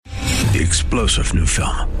The explosive new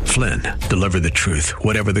film, Flynn, deliver the truth,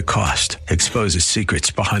 whatever the cost, exposes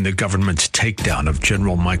secrets behind the government's takedown of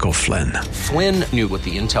General Michael Flynn. Flynn knew what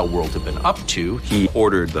the intel world had been up to. He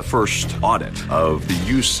ordered the first audit of the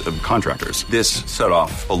use of contractors. This set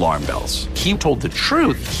off alarm bells. He told the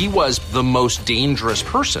truth. He was the most dangerous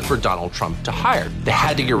person for Donald Trump to hire. They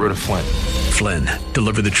had to get rid of Flynn. Flynn,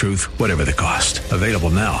 deliver the truth, whatever the cost. Available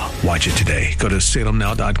now. Watch it today. Go to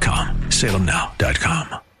salemnow.com.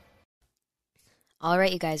 salemnow.com. All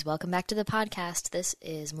right, you guys, welcome back to the podcast. This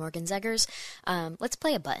is Morgan Zeggers. Let's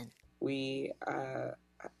play a button. We are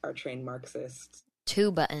trained Marxists.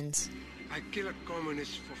 2 buttons. I kill a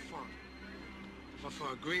communist for fun. But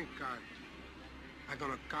for a green card, I'm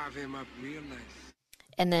going to carve him up real nice.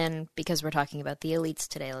 And then, because we're talking about the elites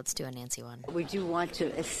today, let's do a Nancy one. We do want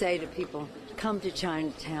to say to people, come to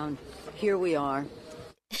Chinatown. Here we are.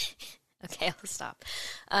 Okay, I'll stop.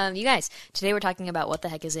 You guys, today we're talking about what the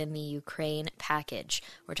heck is in the Ukraine package.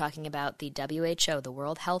 We're talking about the WHO, the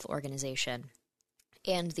World Health Organization,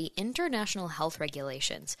 and the international health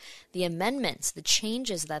regulations, the amendments, the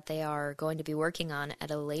changes that they are going to be working on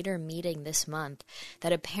at a later meeting this month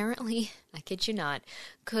that apparently, I kid you not,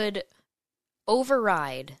 could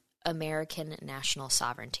override American national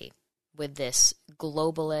sovereignty with this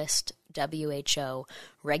globalist WHO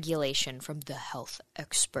regulation from the health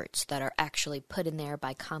experts that are actually put in there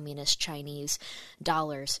by communist Chinese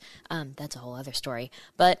dollars. That's a whole other story.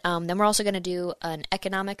 But then we're also going to do an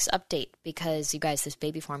economics update because, you guys, this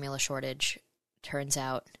baby formula shortage turns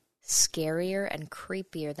out scarier and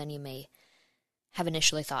creepier than you may have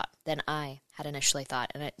initially thought, than I had initially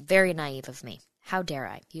thought. And very naive of me. How dare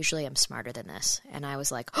I? Usually I'm smarter than this. And I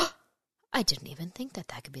was like, oh, I didn't even think that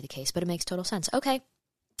could be the case, but it makes total sense. Okay,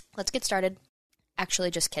 let's get started. Actually,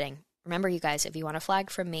 just kidding. Remember, you guys, if you want a flag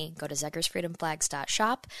from me, go to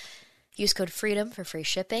ZeggersFreedomFlags.shop. Use code FREEDOM for free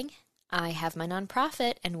shipping. I have my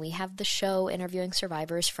nonprofit, and we have the show interviewing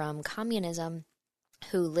survivors from communism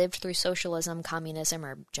who lived through socialism, communism,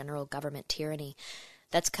 or general government tyranny.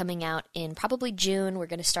 That's coming out in probably June. We're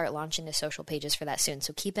going to start launching the social pages for that soon.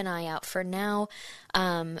 So keep an eye out. For now,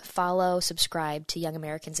 follow, subscribe to Young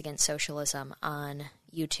Americans Against Socialism on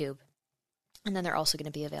YouTube. And then they're also going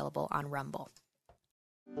to be available on Rumble.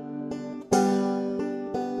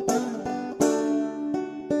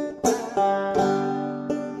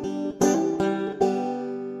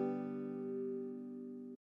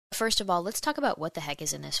 First of all, let's talk about what the heck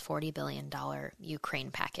is in this $40 billion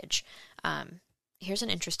Ukraine package. Here's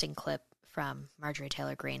an interesting clip from Marjorie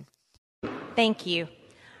Taylor Greene. Thank you.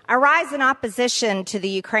 I rise in opposition to the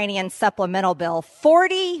Ukrainian supplemental bill.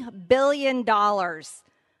 $40 billion.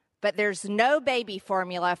 But there's no baby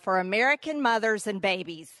formula for American mothers and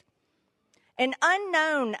babies. An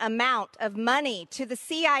unknown amount of money to the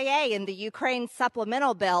CIA in the Ukraine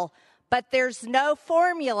supplemental bill, but there's no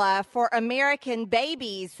formula for American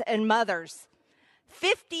babies and mothers.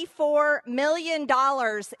 $54 million in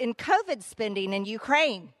COVID spending in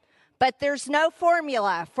Ukraine, but there's no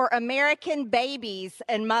formula for American babies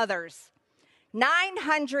and mothers.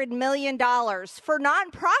 $900 million for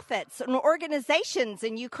nonprofits and organizations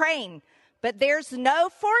in Ukraine, but there's no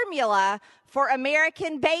formula for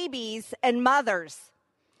American babies and mothers.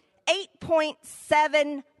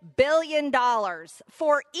 $8.7 billion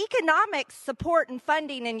for economic support and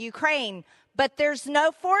funding in Ukraine, but there's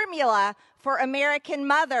no formula for American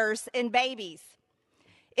mothers and babies.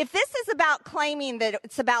 If this is about claiming that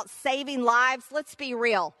it's about saving lives, let's be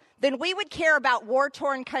real, then we would care about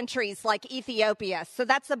war-torn countries like Ethiopia. So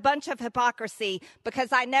that's a bunch of hypocrisy because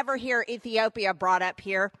I never hear Ethiopia brought up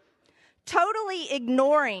here. Totally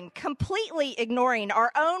ignoring, completely ignoring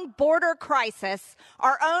our own border crisis,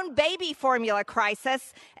 our own baby formula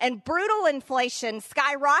crisis, and brutal inflation,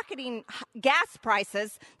 skyrocketing gas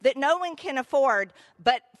prices that no one can afford,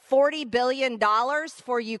 but $40 billion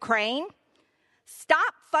for Ukraine?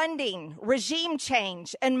 Stop funding regime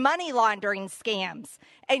change and money laundering scams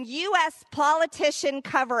and U.S. politician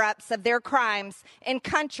cover-ups of their crimes in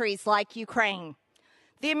countries like Ukraine.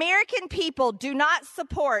 The American people do not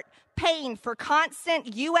support paying for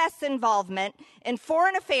constant U.S. involvement in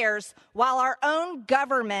foreign affairs while our own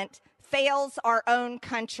government fails our own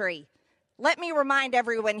country. Let me remind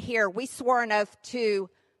everyone here, we swore an oath to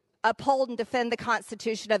uphold and defend the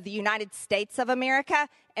Constitution of the United States of America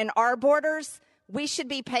and our borders. We should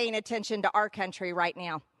be paying attention to our country right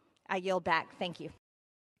now. I yield back. Thank you.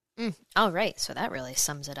 All right. So that really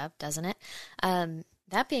sums it up, doesn't it?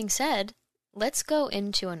 That being said, let's go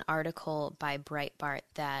into an article by Breitbart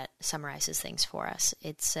that summarizes things for us.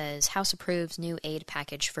 It says, House approves new aid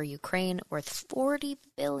package for Ukraine worth $40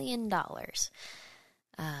 billion.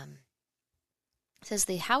 It says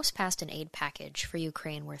the House passed an aid package for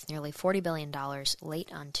Ukraine worth nearly $40 billion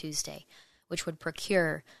late on Tuesday, which would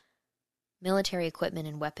procure military equipment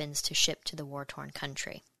and weapons to ship to the war-torn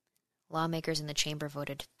country. Lawmakers in the chamber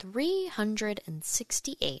voted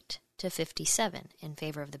 368 to 57 in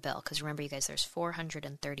favor of the bill, because remember, you guys, there's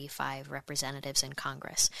 435 representatives in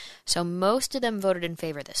Congress. So most of them voted in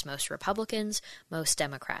favor of this. Most Republicans, most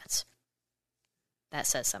Democrats. That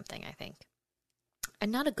says something, I think.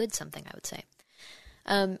 And not a good something, I would say.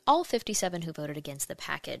 All 57 who voted against the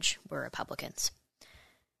package were Republicans.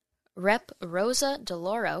 Rep. Rosa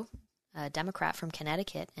DeLauro, a Democrat from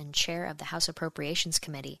Connecticut and chair of the House Appropriations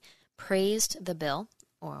Committee, praised the bill,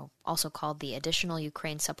 or also called the Additional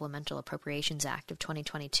Ukraine Supplemental Appropriations Act of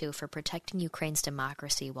 2022, for protecting Ukraine's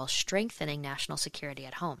democracy while strengthening national security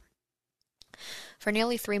at home. For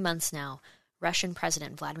nearly 3 months now, Russian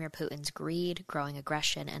President Vladimir Putin's greed, growing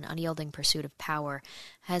aggression, and unyielding pursuit of power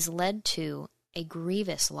has led to a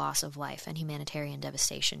grievous loss of life and humanitarian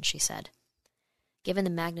devastation, she said. Given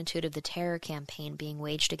the magnitude of the terror campaign being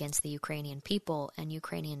waged against the Ukrainian people and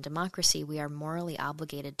Ukrainian democracy, we are morally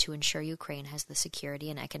obligated to ensure Ukraine has the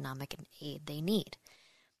security and economic aid they need.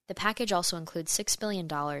 The package also includes $6 billion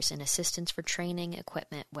in assistance for training,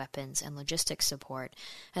 equipment, weapons, and logistics support,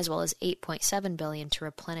 as well as $8.7 billion to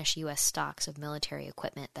replenish U.S. stocks of military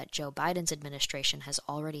equipment that Joe Biden's administration has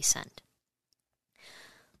already sent.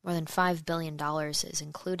 More than $5 billion is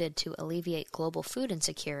included to alleviate global food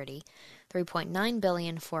insecurity, $3.9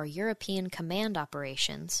 billion for European command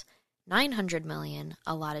operations, $900 million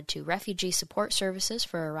allotted to refugee support services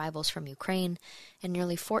for arrivals from Ukraine, and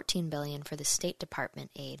nearly $14 billion for the State Department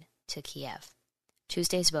aid to Kiev.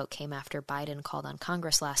 Tuesday's vote came after Biden called on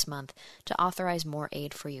Congress last month to authorize more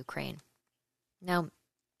aid for Ukraine. Now,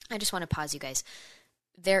 I just want to pause, you guys.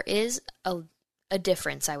 There is a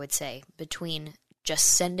difference, I would say, between just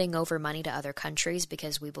sending over money to other countries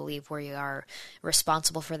because we believe we are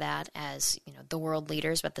responsible for that as, the world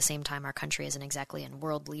leaders, but at the same time our country isn't exactly in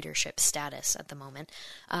world leadership status at the moment.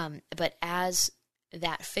 But as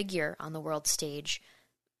that figure on the world stage,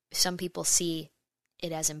 some people see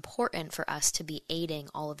it as important for us to be aiding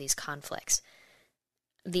all of these conflicts.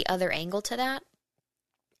 The other angle to that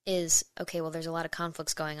is, okay, well, there's a lot of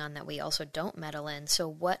conflicts going on that we also don't meddle in, so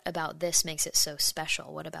what about this makes it so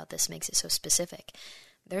special? What about this makes it so specific?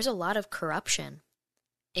 There's a lot of corruption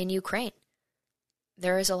in Ukraine.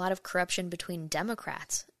 There is a lot of corruption between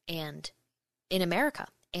Democrats and in America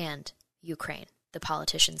and Ukraine, the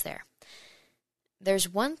politicians there. There's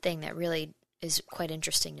one thing that really is quite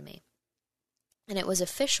interesting to me, and it was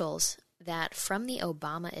officials that from the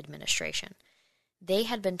Obama administration, they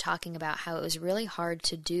had been talking about how it was really hard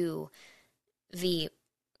to do the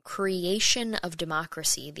creation of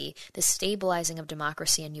democracy, the stabilizing of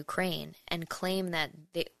democracy in Ukraine, and claim that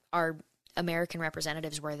our American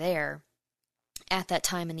representatives were there at that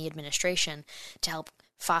time in the administration to help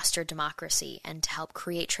foster democracy and to help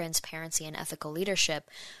create transparency and ethical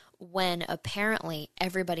leadership, when apparently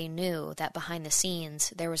everybody knew that behind the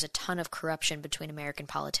scenes there was a ton of corruption between American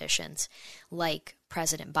politicians like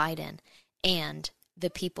President Biden and the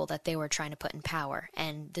people that they were trying to put in power,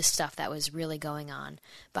 and the stuff that was really going on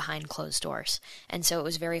behind closed doors. And so it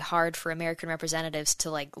was very hard for American representatives to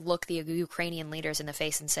look the Ukrainian leaders in the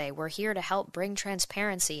face and say, we're here to help bring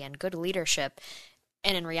transparency and good leadership.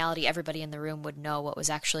 And in reality, everybody in the room would know what was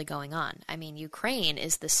actually going on. I mean, Ukraine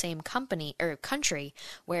is the same country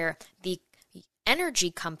where the energy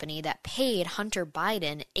company that paid Hunter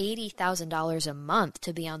Biden $80,000 a month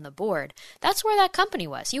to be on the board, that's where that company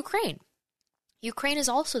was, Ukraine. Ukraine is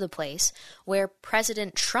also the place where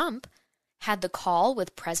President Trump had the call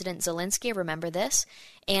with President Zelensky, remember this?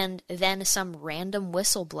 And then some random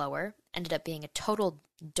whistleblower, ended up being a total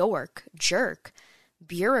jerk,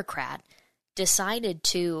 bureaucrat, decided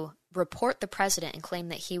to report the president and claim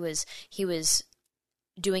that he was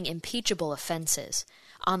doing impeachable offenses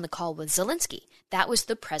on the call with Zelensky. That was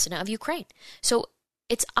the president of Ukraine. So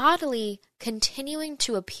it's oddly continuing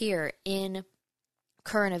to appear in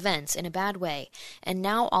current events in a bad way, and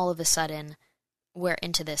now all of a sudden we're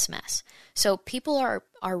into this mess. So people are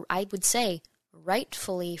I would say,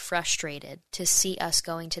 rightfully frustrated to see us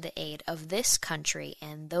going to the aid of this country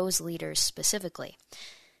and those leaders specifically,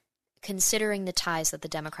 considering the ties that the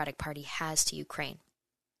Democratic Party has to Ukraine.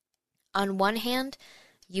 On one hand,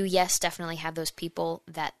 you, yes, definitely have those people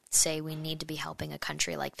that say we need to be helping a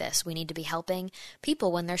country like this. We need to be helping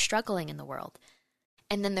people when they're struggling in the world.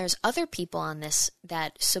 And then there's other people on this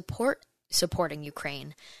that support supporting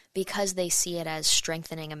Ukraine because they see it as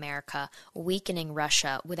strengthening America, weakening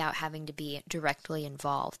Russia without having to be directly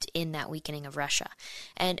involved in that weakening of Russia.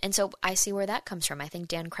 And so I see where that comes from. I think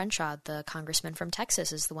Dan Crenshaw, the congressman from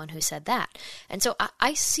Texas, is the one who said that. And so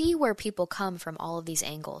I see where people come from all of these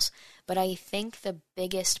angles. But I think the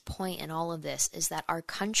biggest point in all of this is that our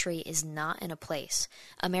country is not in a place,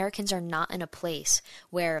 Americans are not in a place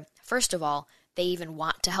where, first of all, they even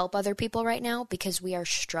want to help other people right now because we are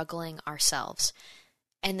struggling ourselves.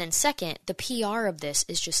 And then second, the PR of this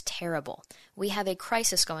is just terrible. We have a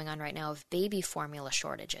crisis going on right now of baby formula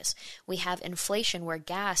shortages. We have inflation where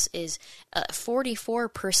gas is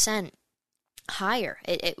 44% higher.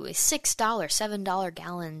 It was $6, $7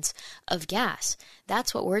 gallons of gas.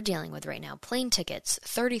 That's what we're dealing with right now. Plane tickets,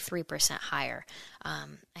 33% higher. I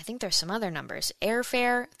think there's some other numbers.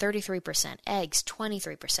 Airfare, 33%. Eggs,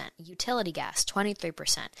 23%. Utility gas,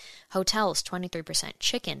 23%. Hotels, 23%.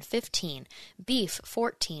 Chicken, 15%. Beef,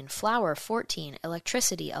 14%. Flour, 14%.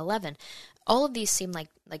 Electricity, 11%. All of these seem like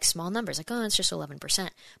small numbers, like, oh, it's just 11%.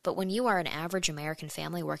 But when you are an average American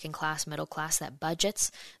family, working class, middle class, that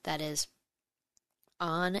budgets, that is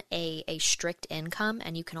on a strict income,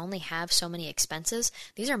 and you can only have so many expenses,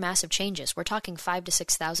 these are massive changes. We're talking $5,000 to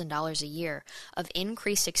 $6,000 a year of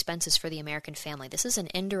increased expenses for the American family. This is an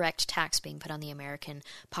indirect tax being put on the American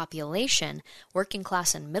population, working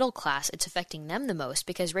class and middle class. It's affecting them the most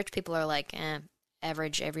because rich people are like,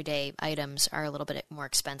 average everyday items are a little bit more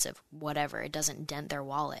expensive, whatever. It doesn't dent their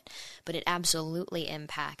wallet, but it absolutely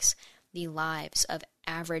impacts the lives of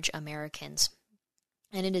average Americans.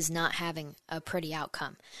 And it is not having a pretty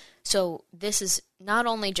outcome. So this is not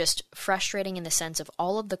only just frustrating in the sense of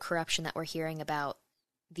all of the corruption that we're hearing about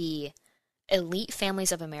the elite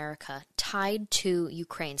families of America tied to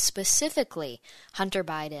Ukraine, specifically Hunter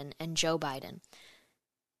Biden and Joe Biden.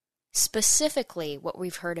 Specifically what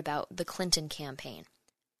we've heard about the Clinton campaign.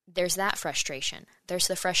 There's that frustration. There's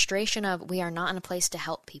the frustration of we are not in a place to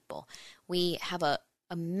help people. We have a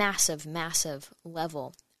massive, massive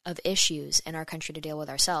level of issues in our country to deal with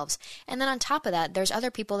ourselves. And then on top of that, there's other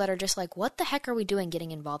people that are just like, what the heck are we doing getting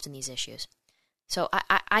involved in these issues? So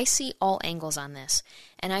I see all angles on this.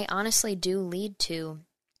 And I honestly do lean to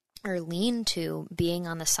being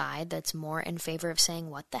on the side that's more in favor of saying,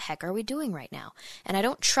 what the heck are we doing right now? And I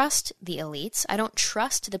don't trust the elites. I don't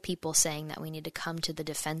trust the people saying that we need to come to the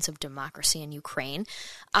defense of democracy in Ukraine.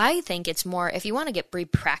 I think it's more, if you want to be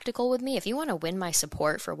practical with me, if you want to win my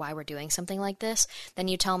support for why we're doing something like this, then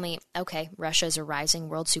you tell me, okay, Russia is a rising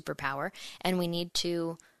world superpower, and we need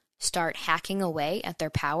to start hacking away at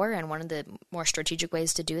their power. And one of the more strategic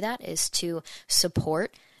ways to do that is to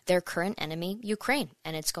support their current enemy, Ukraine,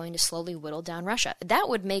 and it's going to slowly whittle down Russia. That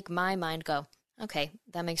would make my mind go, okay,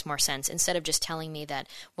 that makes more sense, instead of just telling me that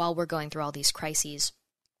while we're going through all these crises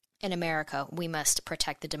in America, we must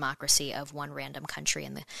protect the democracy of one random country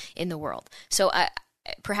in the world. So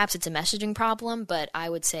perhaps it's a messaging problem, but I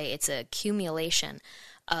would say it's a accumulation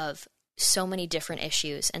of so many different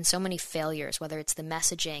issues and so many failures, whether it's the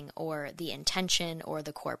messaging or the intention or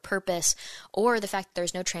the core purpose or the fact that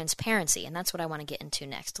there's no transparency. And that's what I want to get into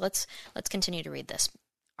next. Let's continue to read this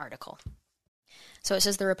article. So it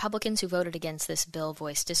says the Republicans who voted against this bill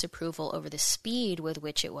voiced disapproval over the speed with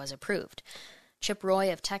which it was approved. Chip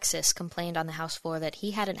Roy of Texas complained on the House floor that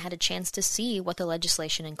he hadn't had a chance to see what the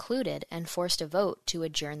legislation included and forced a vote to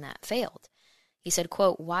adjourn that failed. He said,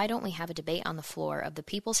 quote, why don't we have a debate on the floor of the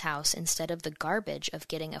People's House instead of the garbage of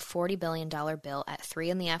getting a $40 billion bill at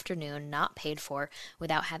 3 p.m, not paid for,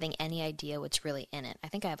 without having any idea what's really in it? I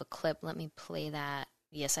think I have a clip. Let me play that.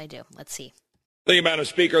 Yes, I do. Let's see. Madam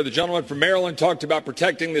Speaker, the gentleman from Maryland talked about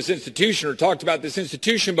protecting this institution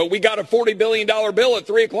but we got a $40 billion bill at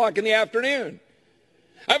 3 p.m.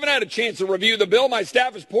 I haven't had a chance to review the bill. My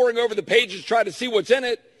staff is poring over the pages trying to see what's in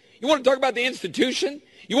it. You want to talk about the institution?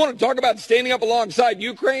 You want to talk about standing up alongside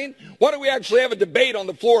Ukraine? Why don't we actually have a debate on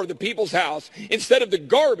the floor of the People's House instead of the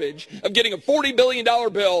garbage of getting a $40 billion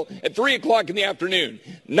bill at 3 p.m,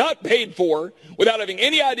 not paid for, without having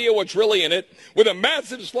any idea what's really in it, with a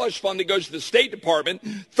massive slush fund that goes to the State Department,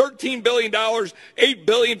 $13 billion, $8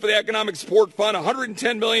 billion for the Economic Support Fund,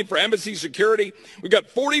 $110 million for embassy security. We've got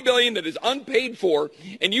 $40 billion that is unpaid for,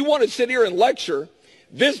 and you want to sit here and lecture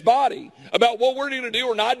this body about what we're going to do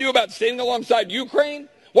or not do about standing alongside Ukraine?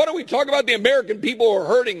 Why don't we talk about the American people who are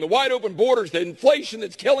hurting, the wide open borders, the inflation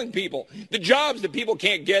that's killing people, the jobs that people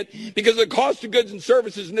can't get because of the cost of goods and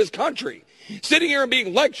services in this country? Sitting here and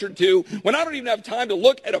being lectured to when I don't even have time to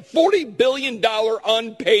look at a $40 billion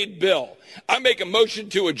unpaid bill. I make a motion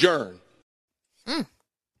to adjourn. All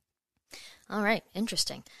right.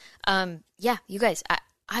 Interesting. Yeah, you guys,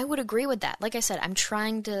 I would agree with that. Like I said, I'm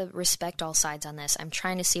trying to respect all sides on this. I'm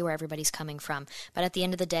trying to see where everybody's coming from. But at the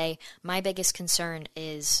end of the day, my biggest concern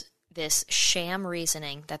is this sham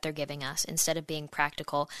reasoning that they're giving us instead of being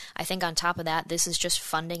practical. I think on top of that, this is just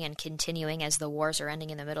funding and continuing as the wars are ending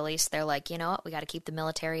in the Middle East. They're like, you know what, we got to keep the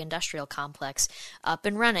military-industrial complex up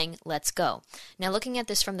and running. Let's go. Now, looking at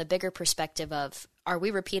this from the bigger perspective of, are we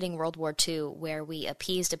repeating World War II where we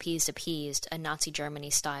appeased a Nazi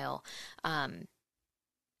Germany-style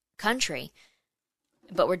country,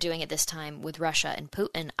 but we're doing it this time with Russia and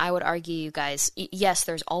Putin? I would argue, you guys, yes,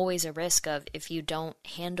 there's always a risk of, if you don't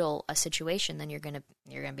handle a situation, then you're gonna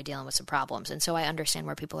be dealing with some problems. And so I understand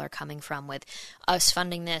where people are coming from with us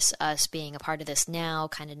funding this, us being a part of this now,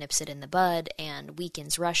 kind of nips it in the bud and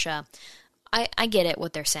weakens Russia. I get it,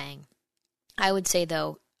 what they're saying. I would say,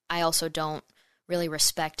 though, I also don't really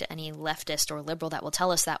respect any leftist or liberal that will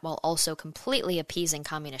tell us that while also completely appeasing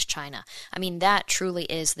communist China. I mean, that truly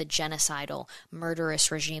is the genocidal,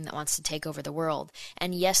 murderous regime that wants to take over the world.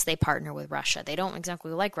 And yes, they partner with Russia. They don't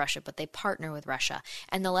exactly like Russia, but they partner with Russia.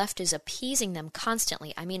 And the left is appeasing them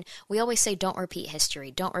constantly. I mean, we always say, don't repeat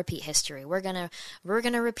history. Don't repeat history. We're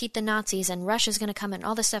gonna repeat the Nazis, and Russia's gonna come in, and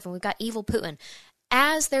all this stuff, and we've got evil Putin.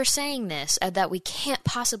 As they're saying this, that we can't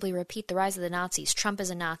possibly repeat the rise of the Nazis, Trump is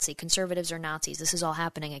a Nazi, conservatives are Nazis, this is all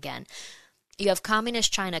happening again. You have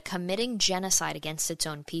communist China committing genocide against its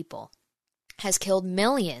own people, has killed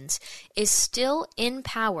millions, is still in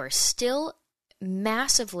power, still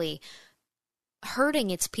massively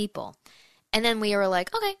hurting its people. And then we were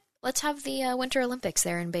like, okay, let's have the Winter Olympics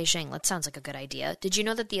there in Beijing. That sounds like a good idea. Did you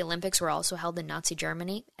know that the Olympics were also held in Nazi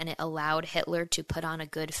Germany, and it allowed Hitler to put on a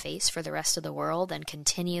good face for the rest of the world and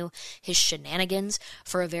continue his shenanigans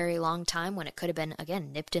for a very long time, when it could have been,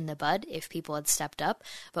 again, nipped in the bud if people had stepped up?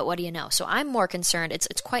 But what do you know? So I'm more concerned.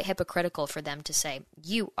 It's quite hypocritical for them to say,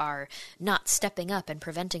 you are not stepping up and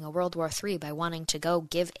preventing a World War III by wanting to go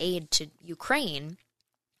give aid to Ukraine,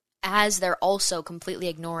 as they're also completely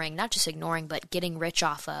ignoring, not just ignoring, but getting rich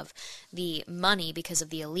off of the money because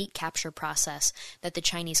of the elite capture process that the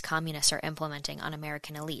Chinese communists are implementing on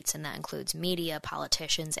American elites. And that includes media,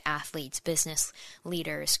 politicians, athletes, business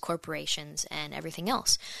leaders, corporations, and everything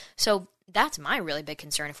else. So that's my really big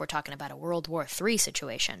concern if we're talking about a World War III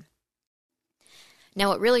situation. Now,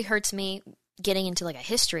 what really hurts me, getting into like a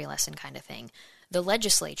history lesson kind of thing, the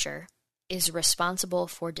legislature is responsible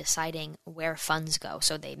for deciding where funds go.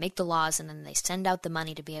 So they make the laws, and then they send out the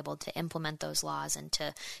money to be able to implement those laws and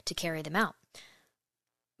to carry them out.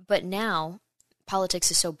 But now,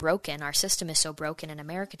 politics is so broken, our system is so broken in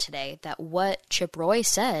America today, that what Chip Roy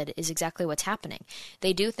said is exactly what's happening.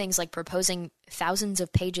 They do things like proposing thousands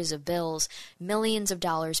of pages of bills, millions of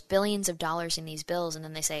dollars, billions of dollars in these bills, and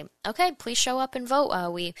then they say, okay, please show up and vote.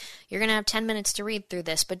 You're going to have 10 minutes to read through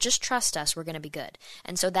this, but just trust us, we're going to be good.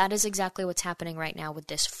 And so that is exactly what's happening right now with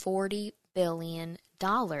this $40 billion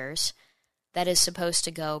that is supposed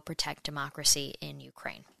to go protect democracy in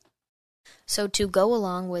Ukraine. So to go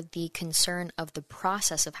along with the concern of the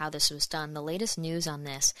process of how this was done, the latest news on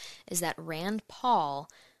this is that Rand Paul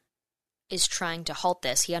is trying to halt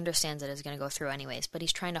this. He understands that it's going to go through anyways, but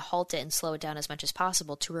he's trying to halt it and slow it down as much as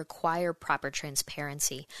possible to require proper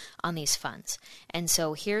transparency on these funds. And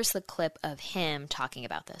so here's the clip of him talking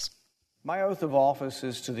about this. My oath of office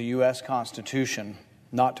is to the U.S. Constitution,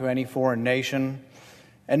 not to any foreign nation.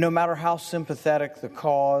 And no matter how sympathetic the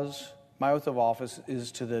cause, my oath of office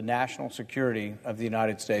is to the national security of the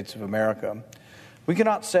United States of America. We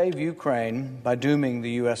cannot save Ukraine by dooming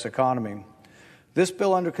the U.S. economy. This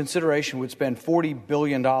bill under consideration would spend $40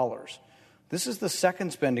 billion. This is the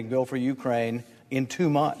second spending bill for Ukraine in 2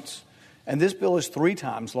 months, and this bill is 3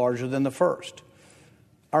 times larger than the first.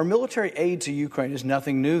 Our military aid to Ukraine is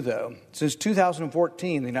nothing new, though. Since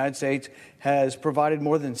 2014, the United States has provided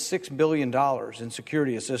more than $6 billion in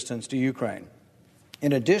security assistance to Ukraine,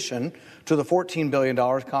 in addition to the $14 billion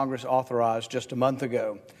Congress authorized just a month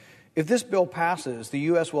ago. If this bill passes, the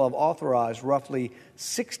U.S. will have authorized roughly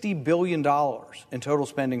 $60 billion in total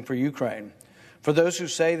spending for Ukraine. For those who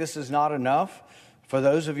say this is not enough, for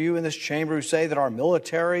those of you in this chamber who say that our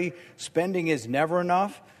military spending is never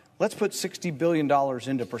enough, let's put $60 billion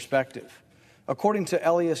into perspective. According to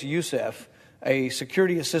Elias Youssef, a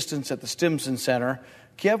security assistant at the Stimson Center,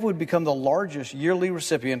 Kiev would become the largest yearly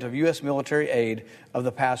recipient of U.S. military aid of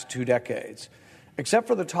the past 2 decades. Except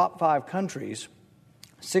for the top 5 countries,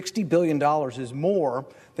 $60 billion is more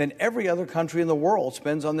than every other country in the world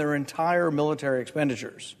spends on their entire military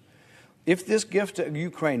expenditures. If this gift to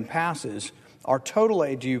Ukraine passes, our total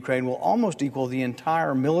aid to Ukraine will almost equal the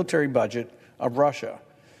entire military budget of Russia.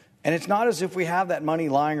 And it's not as if we have that money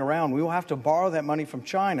lying around. We will have to borrow that money from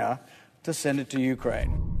China to send it to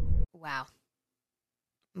Ukraine. Wow.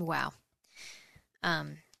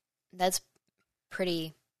 That's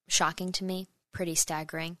pretty shocking to me, pretty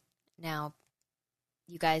staggering. Now,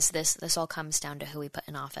 you guys, this all comes down to who we put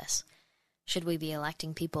in office. Should we be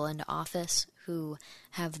electing people into office who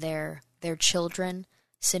have their children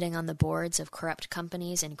sitting on the boards of corrupt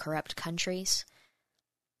companies in corrupt countries,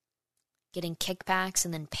 getting kickbacks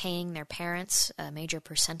and then paying their parents a major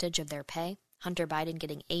percentage of their pay? Hunter Biden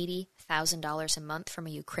getting $80,000 a month from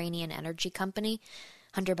a Ukrainian energy company.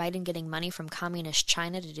 Hunter Biden getting money from communist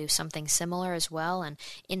China to do something similar as well. And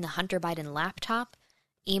in the Hunter Biden laptop,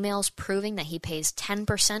 emails proving that he pays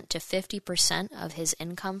 10% to 50% of his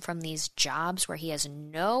income from these jobs where he has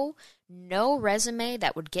no resume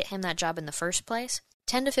that would get him that job in the first place.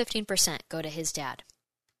 10 to 15% go to his dad,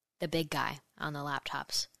 the big guy on the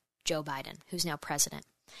laptops, Joe Biden, who's now president.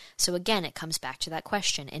 So again, it comes back to that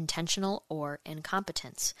question, intentional or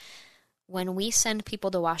incompetence. When we send people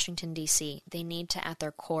to Washington, D.C., they need to, at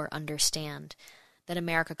their core, understand that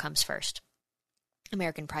America comes first.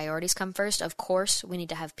 American priorities come first. Of course, we need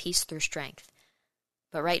to have peace through strength.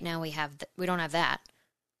 But right now we don't have that.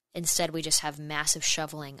 Instead, we just have massive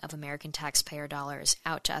shoveling of American taxpayer dollars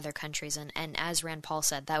out to other countries. And as Rand Paul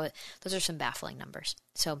said, those are some baffling numbers.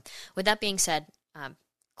 So with that being said,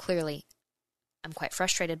 clearly I'm quite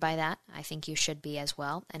frustrated by that. I think you should be as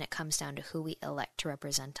well. And it comes down to who we elect to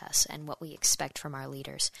represent us and what we expect from our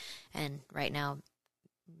leaders. And right now,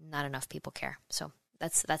 not enough people care. So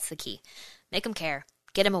that's the key. Make them care.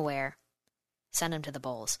 Get them aware. Send them to the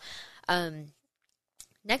polls.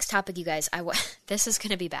 Next topic, you guys. This is going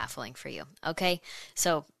to be baffling for you. Okay,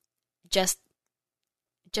 so just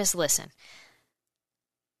listen.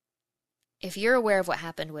 If you're aware of what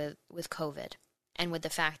happened with COVID and with the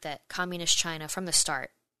fact that communist China from the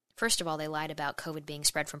start, first of all, they lied about COVID being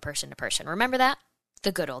spread from person to person. Remember that?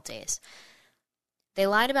 The good old days. They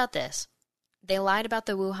lied about this. They lied about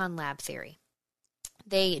the Wuhan lab theory.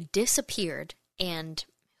 They disappeared, and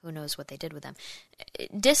who knows what they did with them,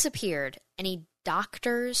 disappeared any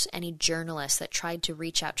doctors, any journalists that tried to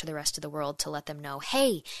reach out to the rest of the world to let them know,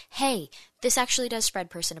 hey, this actually does spread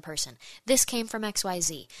person to person. This came from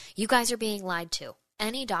XYZ. You guys are being lied to.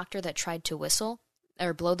 Any doctor that tried to whistle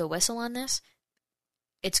or blow the whistle on this,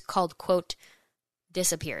 it's called, quote,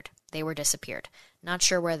 disappeared. They were disappeared. Not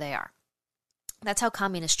sure where they are. That's how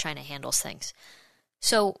communist China handles things.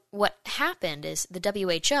 So what happened is the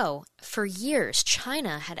WHO, for years,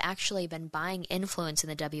 China had actually been buying influence in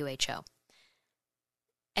the WHO.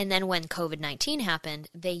 And then when COVID-19 happened,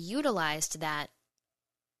 they utilized that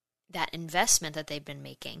investment that they've been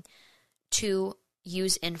making to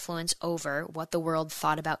use influence over what the world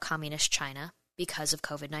thought about communist China because of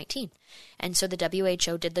COVID-19. And so the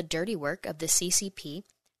WHO did the dirty work of the CCP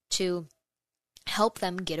to help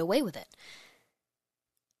them get away with it.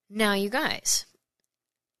 Now, you guys,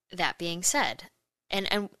 that being said,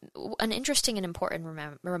 and an interesting and important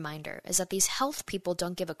reminder is that these health people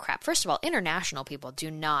don't give a crap. First of all, international people do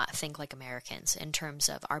not think like Americans in terms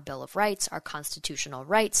of our Bill of Rights, our constitutional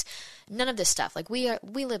rights, none of this stuff. Like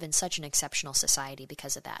we live in such an exceptional society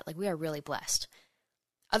because of that. Like we are really blessed.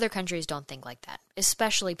 Other countries don't think like that,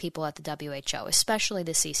 especially people at the WHO, especially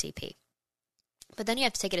the CCP. But then you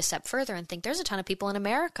have to take it a step further and think there's a ton of people in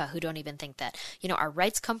America who don't even think that. You know, our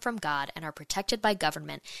rights come from God and are protected by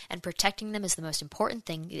government, and protecting them is the most important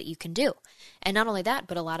thing that you can do. And not only that,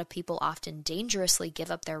 but a lot of people often dangerously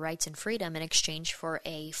give up their rights and freedom in exchange for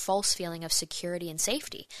a false feeling of security and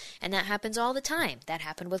safety. And that happens all the time. That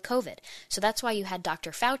happened with COVID. So that's why you had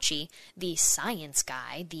Dr. Fauci, the science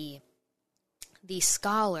guy, the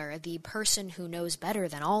scholar, the person who knows better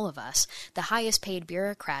than all of us, the highest paid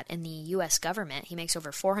bureaucrat in the U.S. government. He makes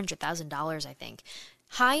over $400,000, I think.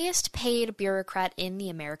 Highest paid bureaucrat in the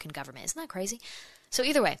American government. Isn't that crazy? So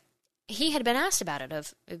either way, he had been asked about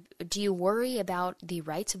it do you worry about the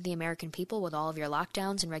rights of the American people with all of your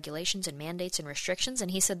lockdowns and regulations and mandates and restrictions? And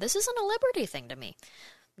he said, this isn't a liberty thing to me.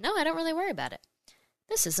 No, I don't really worry about it.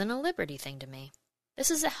 This isn't a liberty thing to me. This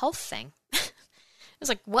is a health thing. It was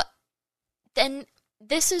like, what? Then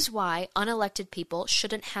this is why unelected people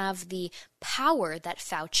shouldn't have the power that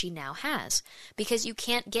Fauci now has, because you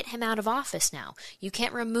can't get him out of office now. You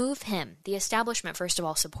can't remove him. The establishment, first of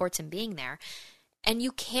all, supports him being there, and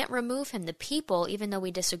you can't remove him. The people, even though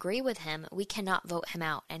we disagree with him, we cannot vote him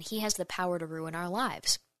out, and he has the power to ruin our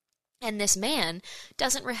lives. And this man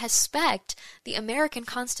doesn't respect the American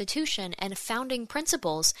Constitution and founding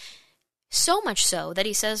principles, so much so that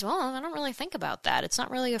he says, well, I don't really think about that. It's not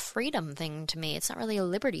really a freedom thing to me. It's not really a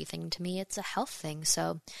liberty thing to me. It's a health thing.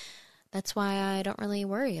 So that's why I don't really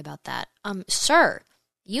worry about that. Sir,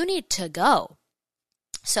 you need to go.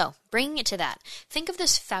 So, bringing it to that, think of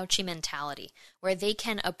this Fauci mentality, where they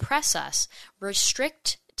can oppress us,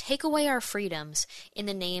 restrict, take away our freedoms in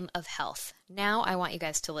the name of health. Now, I want you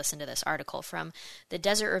guys to listen to this article from the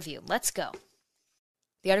Desert Review. Let's go.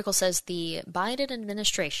 The article says the Biden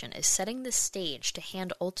administration is setting the stage to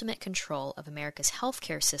hand ultimate control of America's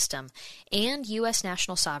healthcare system and U.S.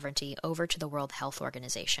 national sovereignty over to the World Health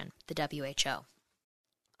Organization, the WHO.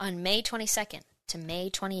 On May 22nd to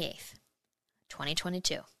May 28th,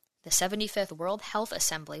 2022, the 75th World Health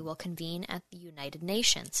Assembly will convene at the United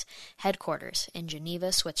Nations headquarters in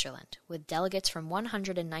Geneva, Switzerland, with delegates from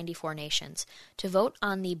 194 nations to vote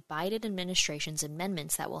on the Biden administration's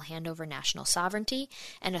amendments that will hand over national sovereignty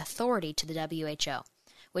and authority to the WHO,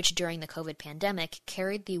 which during the COVID pandemic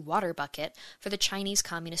carried the water bucket for the Chinese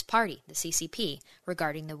Communist Party, the CCP,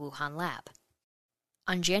 regarding the Wuhan lab.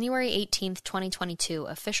 On January 18, 2022,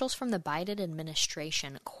 officials from the Biden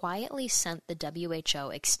administration quietly sent the WHO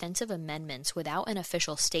extensive amendments without an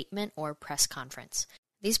official statement or press conference.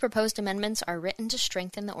 These proposed amendments are written to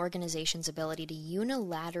strengthen the organization's ability to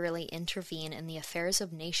unilaterally intervene in the affairs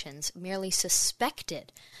of nations merely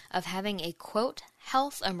suspected of having a, quote,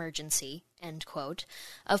 health emergency, end quote,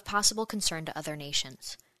 of possible concern to other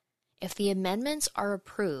nations. If the amendments are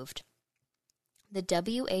approved, the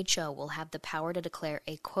WHO will have the power to declare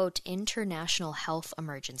a, quote, international health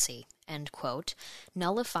emergency, end quote,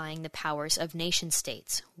 nullifying the powers of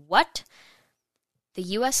nation-states. What? The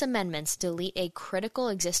U.S. amendments delete a critical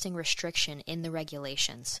existing restriction in the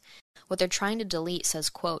regulations. What they're trying to delete says,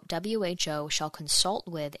 quote, WHO shall consult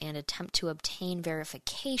with and attempt to obtain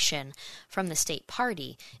verification from the state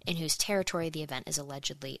party in whose territory the event is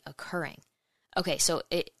allegedly occurring. Okay, so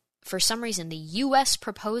for some reason, the U.S.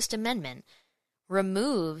 proposed amendment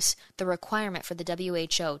removes the requirement for the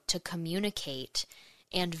WHO to communicate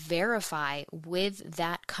and verify with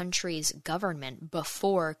that country's government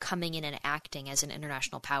before coming in and acting as an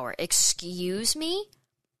international power. Excuse me?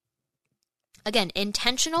 Again,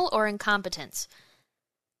 intentional or incompetence.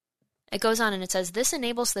 It goes on and it says, this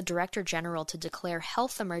enables the Director General to declare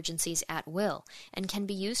health emergencies at will and can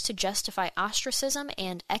be used to justify ostracism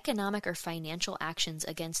and economic or financial actions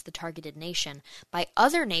against the targeted nation by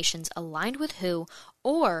other nations aligned with who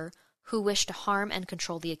or who wish to harm and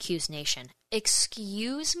control the accused nation.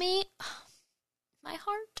 Excuse me? My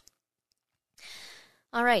heart.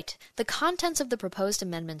 All right. The contents of the proposed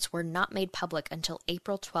amendments were not made public until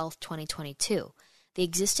April 12, 2022. The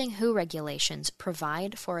existing WHO regulations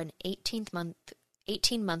provide for an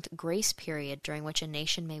 18-month grace period during which a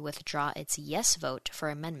nation may withdraw its yes vote for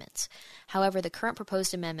amendments. However, the current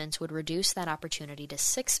proposed amendments would reduce that opportunity to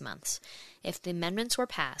 6 months. If the amendments were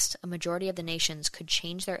passed, a majority of the nations could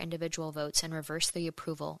change their individual votes and reverse the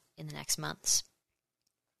approval in the next months.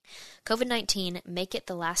 COVID-19, Make It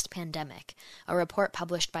the Last Pandemic, a report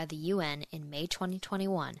published by the UN in May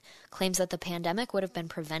 2021, claims that the pandemic would have been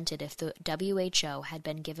prevented if the WHO had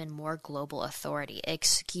been given more global authority.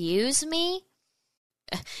 Excuse me?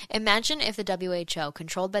 Imagine if the WHO,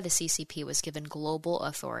 controlled by the CCP, was given global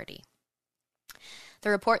authority. The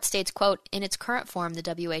report states, quote, in its current form, the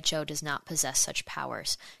WHO does not possess such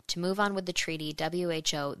powers. To move on with the treaty,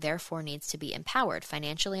 WHO therefore needs to be empowered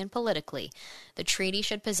financially and politically. The treaty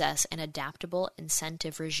should possess an adaptable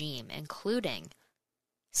incentive regime, including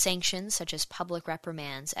sanctions such as public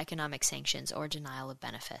reprimands, economic sanctions, or denial of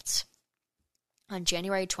benefits. On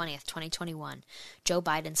January 20th, 2021, Joe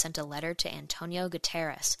Biden sent a letter to Antonio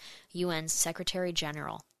Guterres, UN's Secretary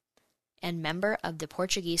General, and member of the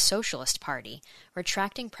Portuguese Socialist Party,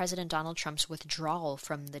 retracting President Donald Trump's withdrawal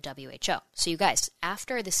from the WHO. So you guys,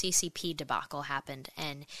 after the CCP debacle happened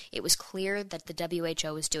and it was clear that the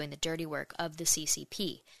WHO was doing the dirty work of the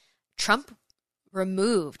CCP, Trump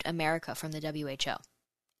removed America from the WHO.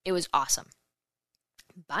 It was awesome.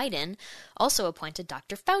 Biden also appointed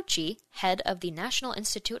Dr. Fauci, head of the National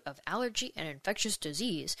Institute of Allergy and Infectious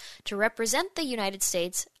Disease, to represent the United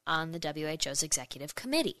States on the WHO's executive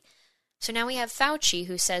committee. So now we have Fauci,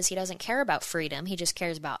 who says he doesn't care about freedom, he just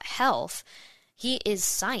cares about health. He is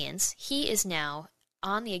science. He is now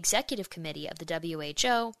on the executive committee of the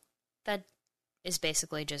WHO that is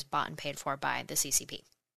basically just bought and paid for by the CCP.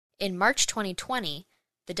 In March 2020,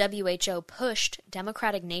 the WHO pushed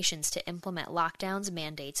democratic nations to implement lockdowns,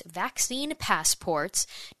 mandates, vaccine passports,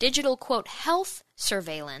 digital, quote, health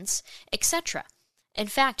surveillance, etc. In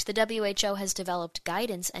fact, the WHO has developed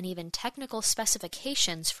guidance and even technical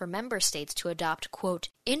specifications for member states to adopt, quote,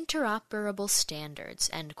 interoperable standards,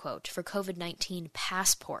 end quote, for COVID-19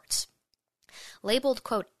 passports. Labeled,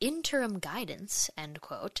 quote, interim guidance, end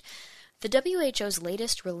quote, The WHO's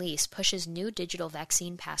latest release pushes new digital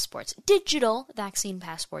vaccine passports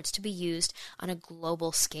to be used on a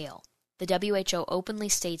global scale. The WHO openly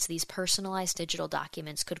states these personalized digital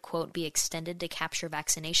documents could, quote, be extended to capture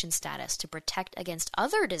vaccination status to protect against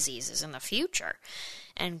other diseases in the future,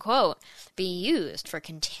 and, quote, be used for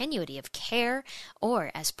continuity of care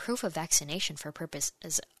or as proof of vaccination for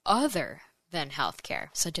purposes other than healthcare,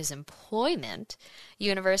 such as employment,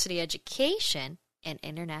 university education, and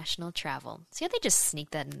international travel. See how they just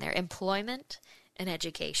sneak that in there? Employment and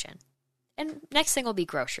education. And next thing will be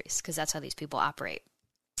groceries, because that's how these people operate.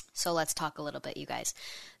 So let's talk a little bit, you guys.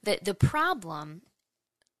 The problem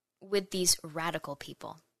with these radical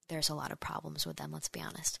people, there's a lot of problems with them, let's be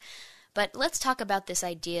honest. But let's talk about this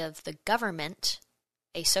idea of the government,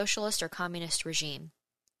 a socialist or communist regime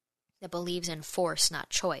that believes in force, not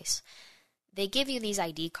choice. They give you these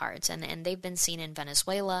ID cards, and they've been seen in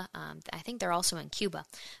Venezuela. I think they're also in Cuba.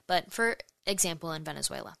 But for example, in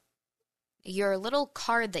Venezuela, your little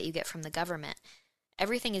card that you get from the government,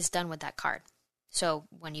 everything is done with that card. So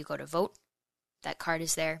when you go to vote, that card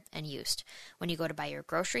is there and used. When you go to buy your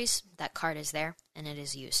groceries, that card is there and it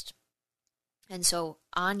is used. And so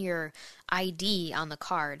on your ID on the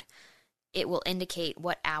card, it will indicate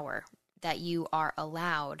what hour that you are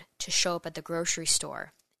allowed to show up at the grocery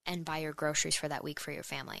store and buy your groceries for that week for your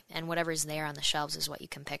family. And whatever's there on the shelves is what you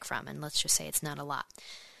can pick from. And let's just say it's not a lot.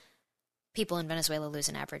 People in Venezuela lose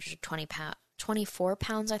an average of 24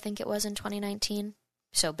 pounds, I think it was, in 2019.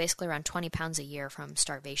 So basically around 20 pounds a year from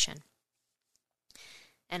starvation.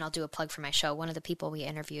 And I'll do a plug for my show. One of the people we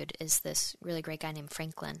interviewed is this really great guy named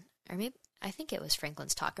Franklin. Or maybe, I think it was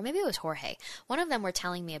Franklin's talk, or maybe it was Jorge. One of them were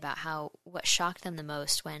telling me about how what shocked them the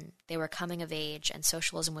most when they were coming of age and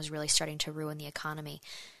socialism was really starting to ruin the economy.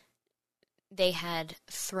 They had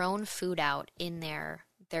thrown food out in their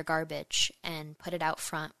garbage and put it out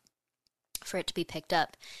front for it to be picked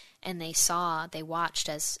up. And they watched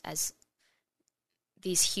as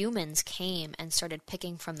these humans came and started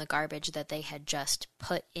picking from the garbage that they had just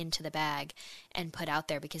put into the bag and put out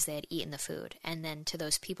there because they had eaten the food. And then to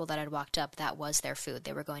those people that had walked up, that was their food.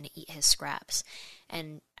 They were going to eat his scraps.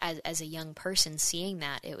 And as a young person seeing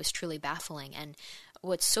that, it was truly baffling. And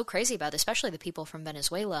what's so crazy about it, especially the people from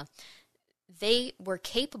Venezuela, they were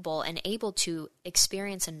capable and able to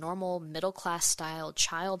experience a normal middle-class style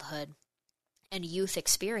childhood and youth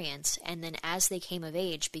experience, and then as they came of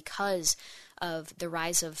age, because of the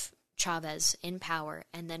rise of Chavez in power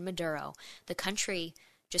and then Maduro, the country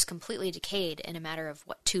just completely decayed in a matter of,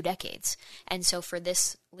 2 decades. And so for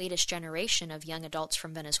this latest generation of young adults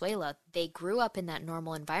from Venezuela, they grew up in that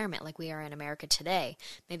normal environment like we are in America today,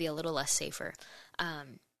 maybe a little less safer.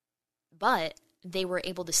 But they were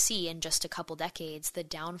able to see in just a couple decades the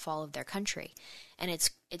downfall of their country. And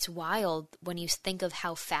it's wild when you think of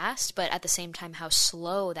how fast, but at the same time how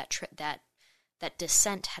slow that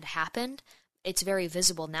descent had happened. It's very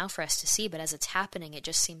visible now for us to see, but as it's happening, it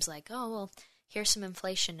just seems like, oh, well, here's some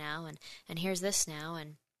inflation now, and here's this now,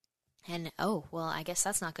 and oh, well, I guess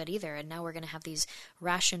that's not good either. And now we're going to have these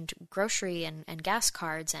rationed grocery and gas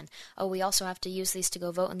cards. And, oh, we also have to use these to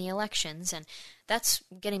go vote in the elections. And that's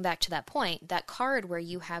getting back to that point, that card where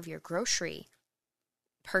you have your grocery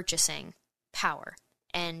purchasing power.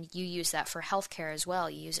 And you use that for healthcare as well.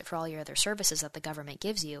 You use it for all your other services that the government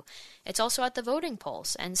gives you. It's also at the voting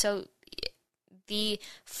polls. And so the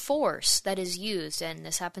force that is used, and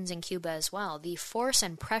this happens in Cuba as well, the force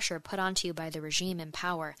and pressure put onto you by the regime in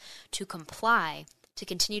power to comply, to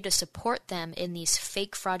continue to support them in these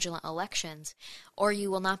fake fraudulent elections, or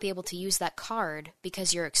you will not be able to use that card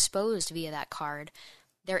because you're exposed via that card.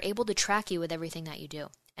 They're able to track you with everything that you do,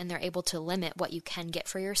 and they're able to limit what you can get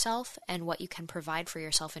for yourself and what you can provide for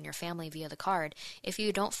yourself and your family via the card if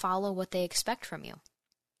you don't follow what they expect from you.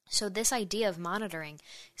 So this idea of monitoring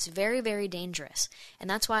is very, very dangerous. And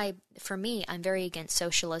that's why, for me, I'm very against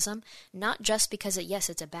socialism, not just because,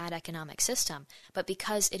 it's a bad economic system, but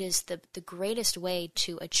because it is the greatest way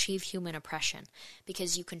to achieve human oppression.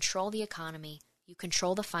 Because you control the economy, you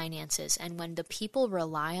control the finances, and when the people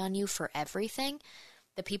rely on you for everything,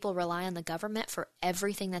 the people rely on the government for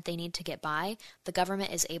everything that they need to get by, the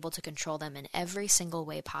government is able to control them in every single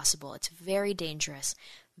way possible. It's very dangerous,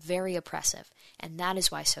 very oppressive, and that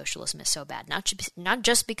is why socialism is so bad. Not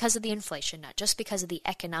just because of the inflation, not just because of the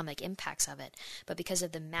economic impacts of it, but because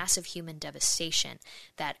of the massive human devastation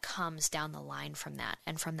that comes down the line from that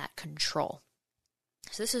and from that control.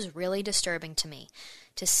 So this is really disturbing to me,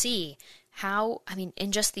 to see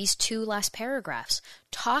in just these two last paragraphs,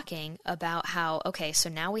 talking about how, okay, so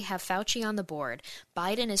now we have Fauci on the board.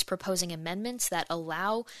 Biden is proposing amendments that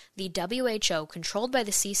allow the WHO, controlled by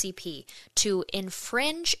the CCP, to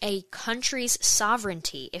infringe a country's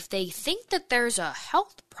sovereignty. If they think that there's a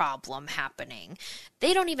health problem happening,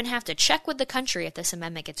 they don't even have to check with the country if this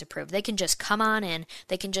amendment gets approved. They can just come on in,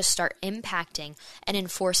 they can just start impacting and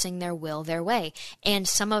enforcing their will their way. And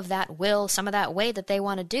some of that way that they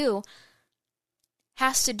want to do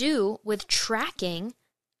has to do with tracking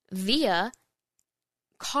via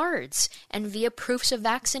cards and via proofs of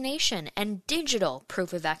vaccination and digital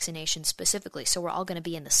proof of vaccination specifically. So we're all going to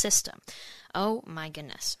be in the system. Oh my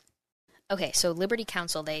goodness. Okay, so Liberty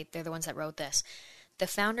Counsel, they're the ones that wrote this. The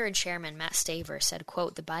founder and chairman, Matt Staver, said,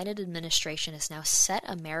 quote, "The Biden administration has now set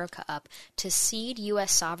America up to cede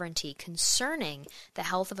U.S. sovereignty concerning the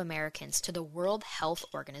health of Americans to the World Health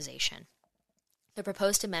Organization. The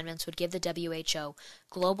proposed amendments would give the WHO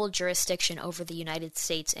global jurisdiction over the United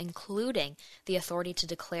States, including the authority to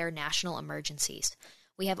declare national emergencies.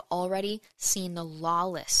 We have already seen the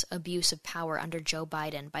lawless abuse of power under Joe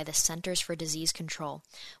Biden by the Centers for Disease Control,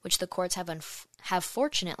 which the courts have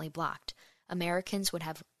fortunately blocked. Americans would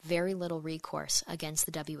have very little recourse against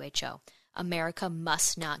the WHO. America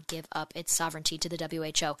must not give up its sovereignty to the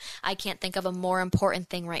WHO. I can't think of a more important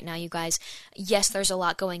thing right now, you guys. Yes, there's a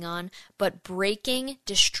lot going on, but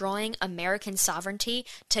destroying American sovereignty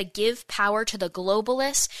to give power to the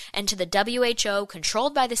globalists and to the WHO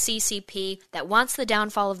controlled by the CCP that wants the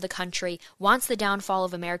downfall of the country, wants the downfall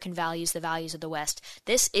of American values, the values of the West.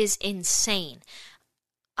 This is insane.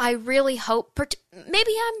 I really hope,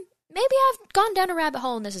 maybe I've gone down a rabbit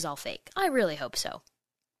hole and this is all fake. I really hope so.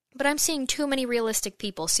 But I'm seeing too many realistic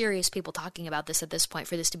people, serious people talking about this at this point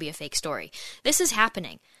for this to be a fake story. This is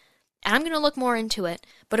happening. And I'm going to look more into it,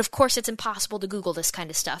 but of course it's impossible to Google this kind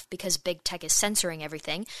of stuff because big tech is censoring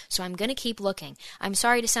everything, so I'm going to keep looking. I'm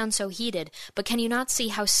sorry to sound so heated, but can you not see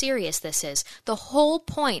how serious this is? The whole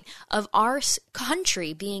point of our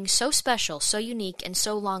country being so special, so unique, and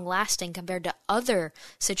so long-lasting compared to other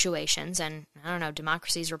situations, and I don't know,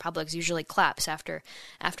 democracies, republics usually collapse after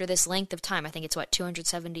this length of time. I think it's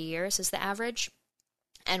 270 years is the average,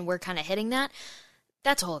 and we're kind of hitting that.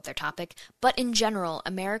 That's a whole other topic. But in general,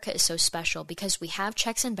 America is so special because we have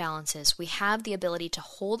checks and balances. We have the ability to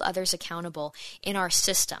hold others accountable in our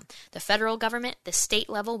system. The federal government, the state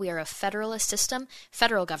level, we are a federalist system.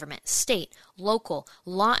 Federal government, state, local,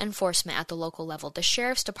 law enforcement at the local level, the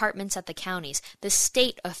sheriff's departments at the counties, the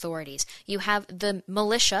state authorities. You have the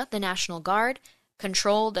militia, the National Guard,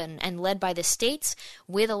 controlled and led by the states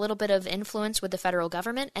with a little bit of influence with the federal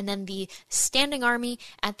government, and then the standing army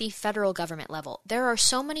at the federal government level. There are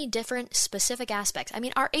so many different specific aspects. I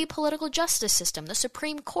mean, our apolitical justice system, the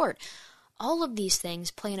Supreme Court, all of these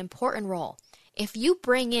things play an important role. If you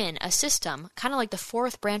bring in a system, kind of like the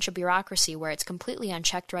fourth branch of bureaucracy, where it's completely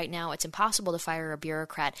unchecked right now, it's impossible to fire a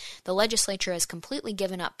bureaucrat. The legislature has completely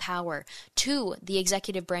given up power to the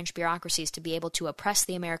executive branch bureaucracies to be able to oppress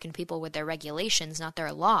the American people with their regulations, not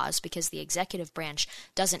their laws, because the executive branch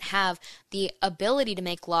doesn't have the ability to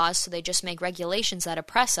make laws, so they just make regulations that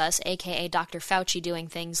oppress us, aka Dr. Fauci doing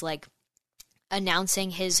things like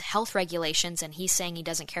announcing his health regulations, and he's saying he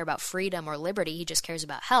doesn't care about freedom or liberty, he just cares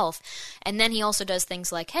about health. And then he also does things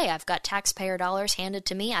like, hey, I've got taxpayer dollars handed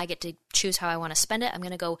to me, I get to choose how I want to spend it, I'm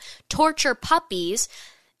going to go torture puppies.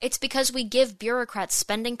 It's because we give bureaucrats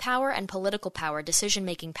spending power and political power,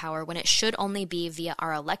 decision-making power, when it should only be via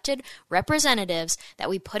our elected representatives that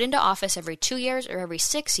we put into office every 2 years or every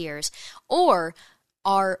 6 years, or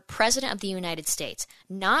are President of the United States,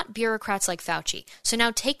 not bureaucrats like Fauci. So now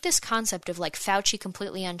take this concept of like Fauci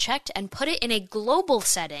completely unchecked and put it in a global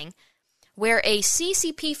setting where a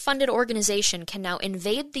CCP-funded organization can now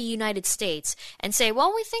invade the United States and say,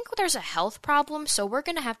 well, we think there's a health problem, so we're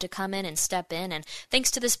going to have to come in and step in, and thanks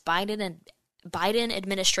to this Biden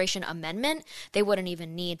administration amendment, they wouldn't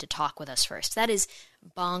even need to talk with us first. That is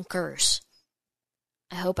bonkers.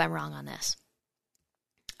 I hope I'm wrong on this.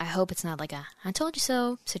 I hope it's not like a I told you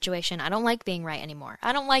so situation. I don't like being right anymore.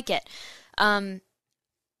 I don't like it.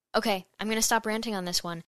 Okay, I'm going to stop ranting on this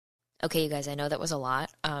one. Okay, you guys, I know that was a lot.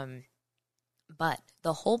 But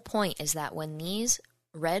the whole point is that when these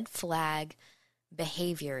red flag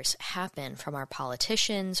behaviors happen from our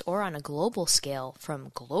politicians or on a global scale from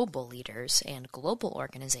global leaders and global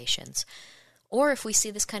organizations, or if we see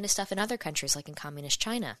this kind of stuff in other countries like in communist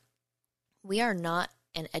China, we are not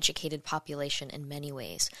an educated population in many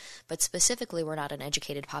ways, but specifically we're not an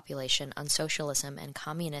educated population on socialism and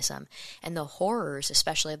communism and the horrors,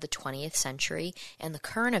 especially of the 20th century and the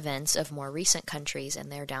current events of more recent countries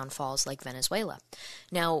and their downfalls like Venezuela.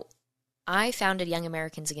 Now, I founded Young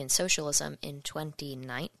Americans Against Socialism in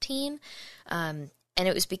 2019, and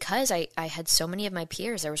it was because I had so many of my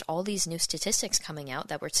peers. There was all these new statistics coming out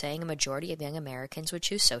that were saying a majority of young Americans would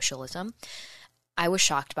choose socialism. I was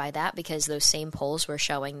shocked by that because those same polls were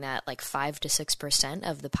showing that like 5 to 6%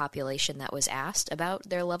 of the population that was asked about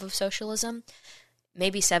their love of socialism,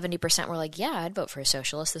 maybe 70% were like, yeah, I'd vote for a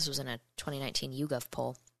socialist. This was in a 2019 YouGov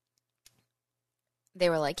poll. They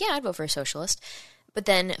were like, yeah, I'd vote for a socialist. But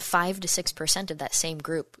then 5 to 6% of that same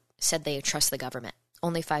group said they trust the government.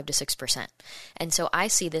 Only 5 to 6%. And so I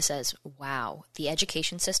see this as, wow, the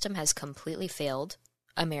education system has completely failed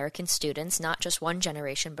American students, not just one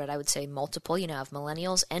generation, but I would say multiple, of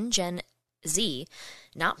millennials and Gen Z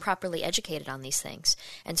not properly educated on these things.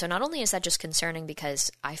 And so not only is that just concerning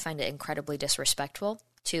because I find it incredibly disrespectful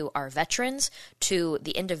to our veterans, to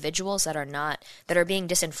the individuals that are being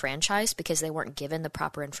disenfranchised because they weren't given the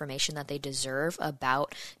proper information that they deserve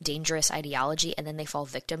about dangerous ideology, and then they fall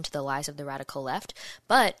victim to the lies of the radical left,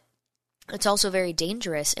 but it's also very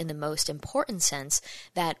dangerous in the most important sense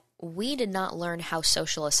that we did not learn how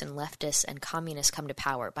socialists and leftists and communists come to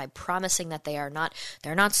power by promising that they're not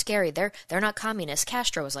scary, they're not communists.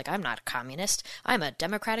 Castro was like, I'm not a communist, I'm a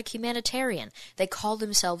democratic humanitarian. They call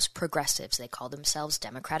themselves progressives, they call themselves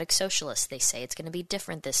democratic socialists. They say it's going to be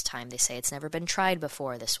different this time. They say it's never been tried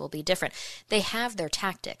before, this will be different. They have their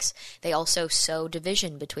tactics. They also sow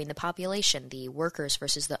division between the population, the workers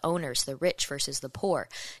versus the owners, the rich versus the poor.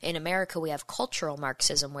 In America, we have cultural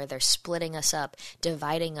Marxism where they're splitting us up,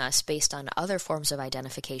 dividing us based on other forms of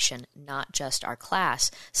identification, not just our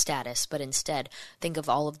class status, but instead think of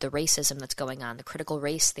all of the racism that's going on, the critical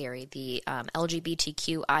race theory, the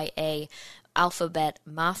LGBTQIA alphabet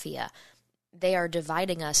mafia. They are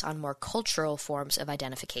dividing us on more cultural forms of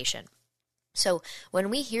identification. So when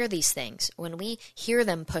we hear these things, when we hear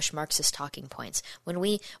them push Marxist talking points, when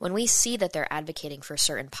we see that they're advocating for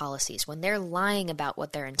certain policies, when they're lying about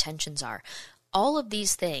what their intentions are, all of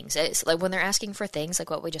these things, it's like when they're asking for things like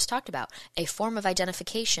what we just talked about, a form of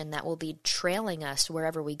identification that will be trailing us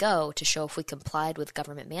wherever we go to show if we complied with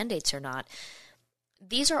government mandates or not,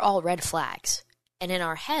 these are all red flags. And in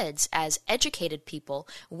our heads, as educated people,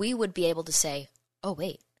 we would be able to say, oh,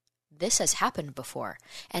 wait, this has happened before,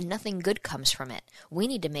 and nothing good comes from it. We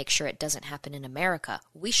need to make sure it doesn't happen in America.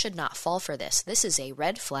 We should not fall for this. This is a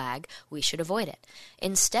red flag. We should avoid it.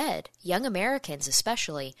 Instead, young Americans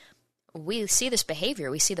especially, we see this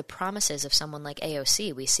behavior. We see the promises of someone like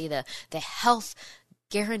AOC. We see the health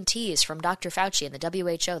guarantees from Dr. Fauci and the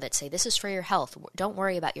WHO that say this is for your health. Don't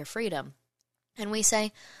worry about your freedom. And we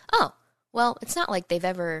say, oh, well, it's not like they've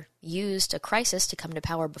ever used a crisis to come to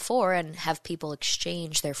power before and have people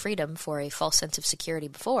exchange their freedom for a false sense of security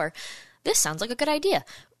before. This sounds like a good idea.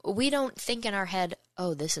 We don't think in our head,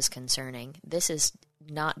 oh, this is concerning. This is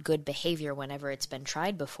not good behavior whenever it's been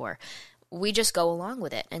tried before. We just go along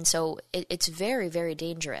with it. And so it's very, very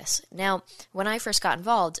dangerous. Now, when I first got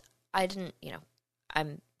involved, I didn't,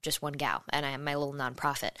 I'm just one gal and I have my little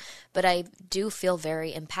nonprofit, but I do feel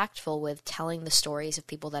very impactful with telling the stories of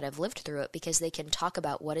people that have lived through it because they can talk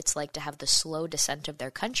about what it's like to have the slow descent of their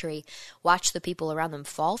country, watch the people around them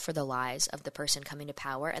fall for the lies of the person coming to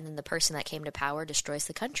power, and then the person that came to power destroys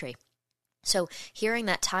the country. So hearing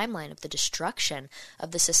that timeline of the destruction of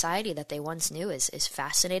the society that they once knew is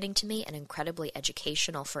fascinating to me and incredibly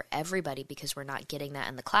educational for everybody because we're not getting that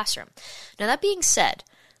in the classroom. Now, that being said,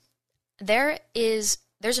 there's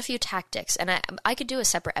a few tactics, and I could do a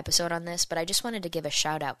separate episode on this, but I just wanted to give a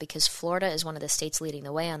shout out because Florida is one of the states leading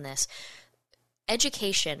the way on this.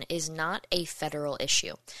 Education is not a federal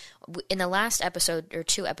issue. In the last episode, or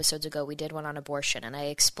 2 episodes ago, we did one on abortion, and I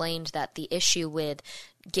explained that the issue with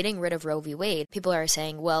getting rid of Roe v. Wade, people are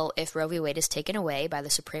saying, well, if Roe v. Wade is taken away by the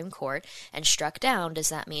Supreme Court and struck down, does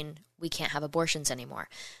that mean we can't have abortions anymore?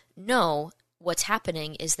 No. What's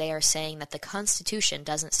happening is they are saying that the Constitution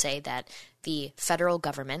doesn't say that the federal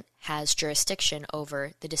government has jurisdiction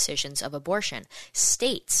over the decisions of abortion.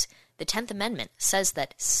 States, the 10th Amendment says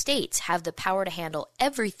that states have the power to handle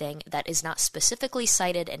everything that is not specifically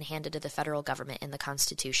cited and handed to the federal government in the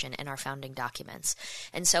Constitution and our founding documents.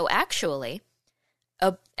 And so actually,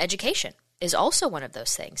 education is also one of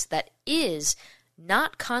those things that is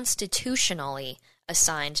not constitutionally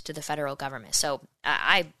assigned to the federal government. So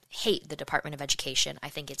I hate the Department of Education. I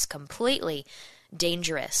think it's completely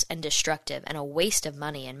dangerous and destructive and a waste of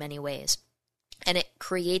money in many ways. And it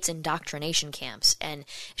creates indoctrination camps and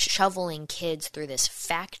shoveling kids through this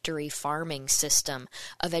factory farming system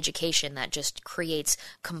of education that just creates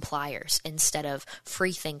compliers instead of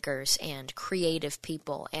free thinkers and creative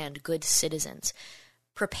people and good citizens,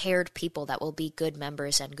 prepared people that will be good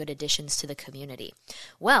members and good additions to the community.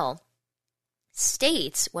 Well,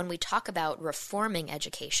 states, when we talk about reforming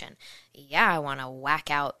education, yeah, I want to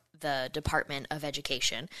whack out the Department of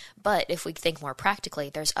Education, but if we think more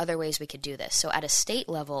practically, there's other ways we could do this. So at a state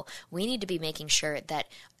level, we need to be making sure that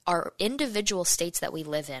our individual states that we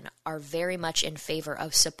live in are very much in favor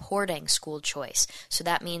of supporting school choice. So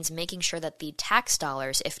that means making sure that the tax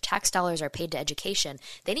dollars, if tax dollars are paid to education,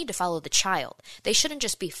 they need to follow the child. They shouldn't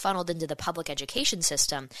just be funneled into the public education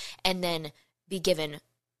system and then be given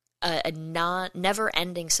a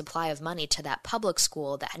never-ending supply of money to that public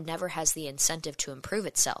school that never has the incentive to improve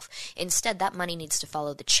itself. Instead, that money needs to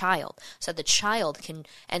follow the child, so the child can,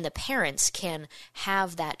 and the parents can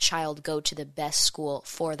have that child go to the best school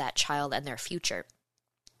for that child and their future.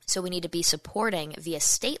 So we need to be supporting, via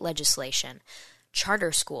state legislation,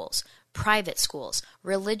 charter schools, private schools,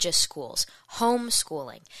 religious schools,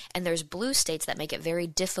 homeschooling. And there's blue states that make it very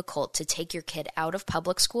difficult to take your kid out of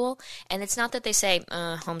public school. And it's not that they say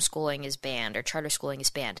homeschooling is banned or charter schooling is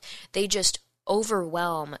banned. They just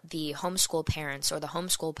overwhelm the homeschool parents or the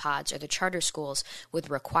homeschool pods or the charter schools with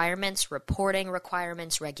requirements, reporting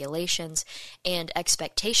requirements, regulations, and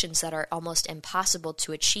expectations that are almost impossible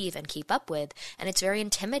to achieve and keep up with. And it's very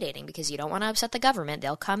intimidating because you don't want to upset the government.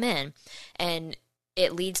 They'll come in, and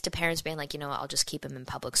it leads to parents being like, you know what, I'll just keep them in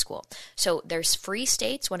public school. So there's free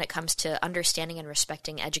states when it comes to understanding and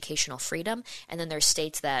respecting educational freedom, and then there's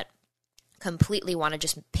states that completely want to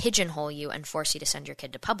just pigeonhole you and force you to send your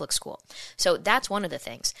kid to public school. So that's one of the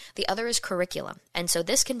things. The other is curriculum. And so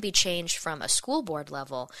this can be changed from a school board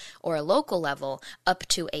level or a local level up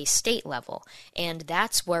to a state level. And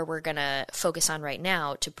that's where we're going to focus on right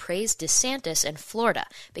now to praise DeSantis in Florida,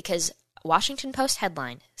 because Washington Post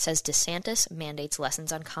headline says DeSantis mandates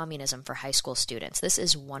lessons on communism for high school students. This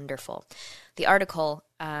is wonderful. The article,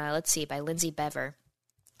 by Lindsay Bever,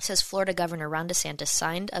 says Florida Governor Ron DeSantis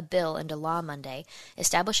signed a bill into law Monday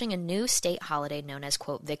establishing a new state holiday known as,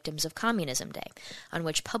 quote, Victims of Communism Day, on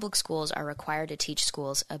which public schools are required to teach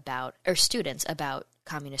students about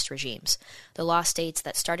communist regimes. The law states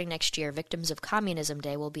that starting next year, Victims of Communism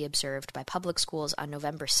Day will be observed by public schools on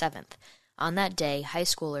November 7th. On that day, high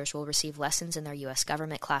schoolers will receive lessons in their U.S.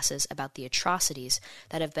 government classes about the atrocities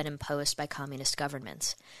that have been imposed by communist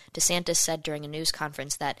governments. DeSantis said during a news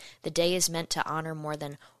conference that the day is meant to honor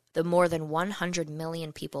the more than 100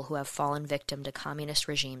 million people who have fallen victim to communist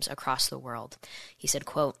regimes across the world. He said,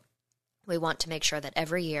 quote, "We want to make sure that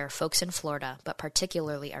every year folks in Florida, but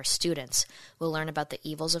particularly our students, will learn about the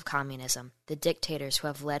evils of communism, the dictators who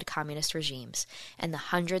have led communist regimes, and the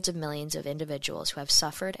hundreds of millions of individuals who have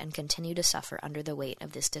suffered and continue to suffer under the weight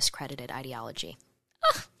of this discredited ideology."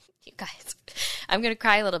 Oh, you guys, I'm going to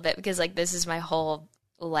cry a little bit because this is my whole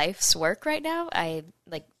life's work right now.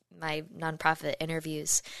 My nonprofit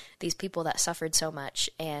interviews these people that suffered so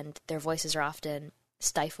much, and their voices are often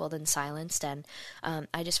stifled and silenced, and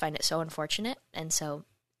I just find it so unfortunate. And so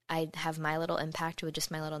I have my little impact with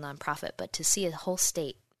just my little nonprofit, but to see a whole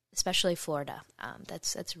state, especially Florida,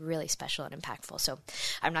 that's really special and impactful. So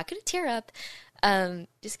I'm not going to tear up.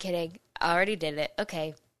 Just kidding. I already did it.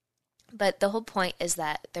 Okay. But the whole point is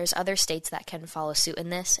that there's other states that can follow suit in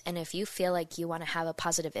this, and if you feel like you want to have a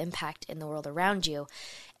positive impact in the world around you,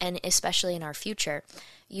 and especially in our future,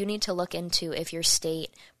 you need to look into if your state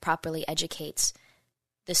properly educates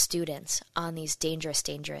the students on these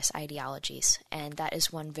dangerous ideologies. And that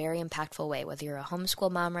is one very impactful way, whether you're a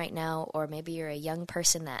homeschool mom right now, or maybe you're a young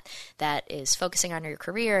person that is focusing on your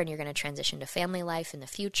career and you're going to transition to family life in the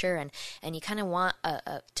future, and you kind of want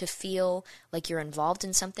to feel like you're involved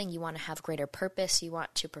in something. You want to have greater purpose. You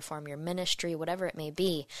want to perform your ministry, whatever it may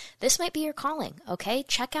be. This might be your calling, okay?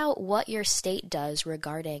 Check out what your state does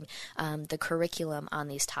regarding the curriculum on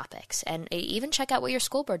these topics, and even check out what your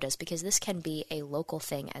school board does, because this can be a local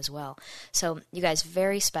thing as well. So you guys,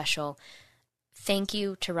 very special. Thank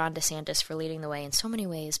you to Ron DeSantis for leading the way in so many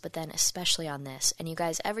ways, but then especially on this. And you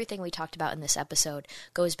guys, everything we talked about in this episode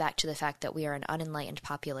goes back to the fact that we are an unenlightened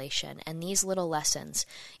population. And these little lessons,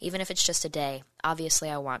 even if it's just a day, obviously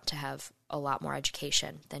I want to have a lot more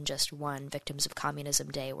education than just one Victims of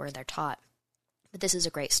Communism Day where they're taught. But this is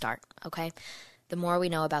a great start, okay? The more we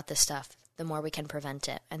know about this stuff, the more we can prevent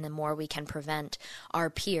it, and the more we can prevent our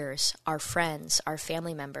peers, our friends, our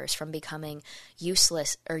family members from becoming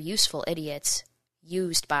useless or useful idiots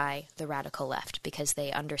used by the radical left, because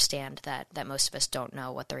they understand that most of us don't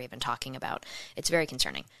know what they're even talking about. It's very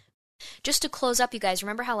concerning. Just to close up, you guys,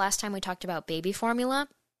 remember how last time we talked about baby formula?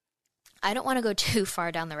 I don't want to go too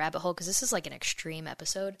far down the rabbit hole because this is like an extreme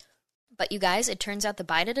episode. But you guys, it turns out the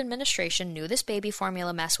Biden administration knew this baby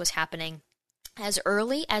formula mess was happening. as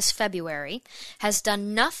early as February, has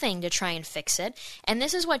done nothing to try and fix it. And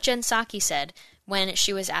this is what Jen Psaki said when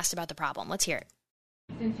she was asked about the problem. Let's hear it.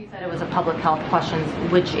 Since you said it was a public health question,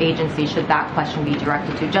 which agency should that question be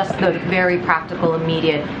directed to? Just the very practical,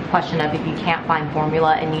 immediate question of if you can't find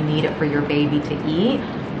formula and you need it for your baby to eat,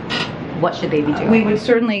 what should they be doing? We would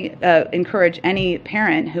certainly encourage any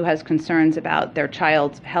parent who has concerns about their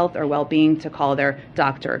child's health or well-being to call their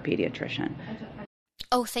doctor or pediatrician.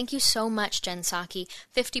 Oh, thank you so much, Jen Psaki.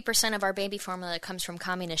 50% of our baby formula comes from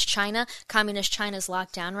Communist China. Communist China is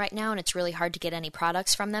locked down right now, and it's really hard to get any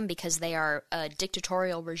products from them because they are a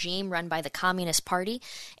dictatorial regime run by the Communist Party,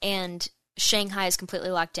 and Shanghai is completely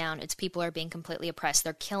locked down. Its people are being completely oppressed.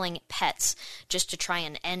 They're killing pets just to try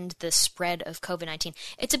and end the spread of COVID-19.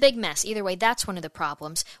 It's a big mess. Either way, that's one of the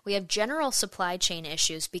problems. We have general supply chain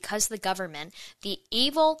issues because the government, the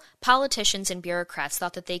evil politicians and bureaucrats,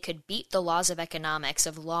 thought that they could beat the laws of economics,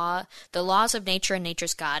 the laws of nature and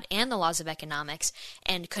nature's God, and the laws of economics,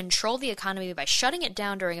 and control the economy by shutting it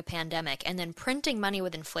down during a pandemic and then printing money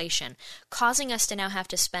with inflation, causing us to now have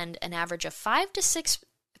to spend an average of $5,000 to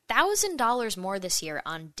 $6,000 more this year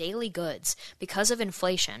on daily goods because of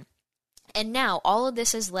inflation. And now all of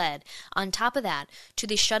this has led, on top of that, to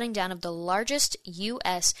the shutting down of the largest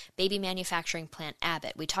U.S. baby manufacturing plant,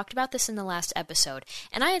 Abbott. We talked about this in the last episode.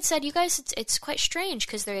 And I had said, you guys, it's quite strange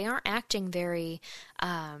because they aren't acting very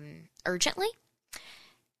urgently.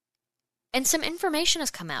 And some information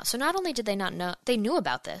has come out. So not only did they not know, they knew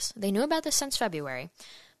about this. They knew about this since February.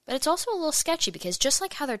 But it's also a little sketchy because just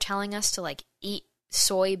like how they're telling us to eat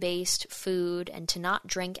soy-based food and to not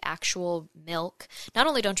drink actual milk. Not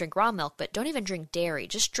only don't drink raw milk, but don't even drink dairy.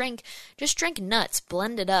 Just drink nuts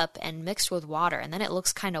blended up and mixed with water, and then it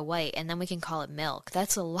looks kind of white, and then we can call it milk.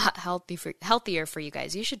 That's a lot healthier for you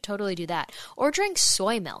guys. You should totally do that. Or drink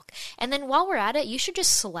soy milk. And then while we're at it, you should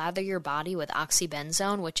just slather your body with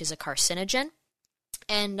oxybenzone, which is a carcinogen,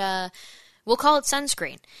 and we'll call it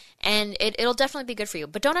sunscreen, and it'll definitely be good for you.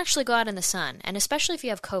 But don't actually go out in the sun, and especially if you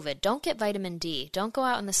have COVID, don't get vitamin D. Don't go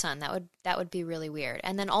out in the sun. That would be really weird.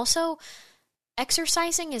 And then also,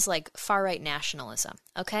 exercising is like far-right nationalism,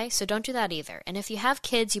 okay? So don't do that either. And if you have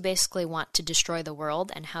kids, you basically want to destroy the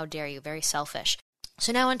world, and how dare you? Very selfish.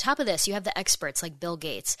 So now on top of this, you have the experts like Bill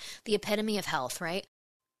Gates, the epitome of health, right?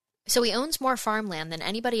 So he owns more farmland than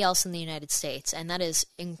anybody else in the United States, and that is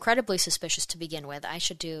incredibly suspicious to begin with. I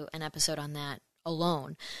should do an episode on that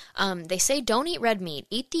alone. They say don't eat red meat.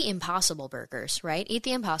 Eat the Impossible Burgers, right? Eat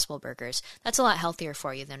the Impossible Burgers. That's a lot healthier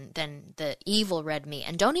for you than the evil red meat.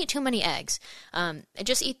 And don't eat too many eggs.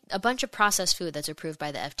 Just eat a bunch of processed food that's approved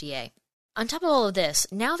by the FDA. On top of all of this,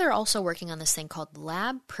 now they're also working on this thing called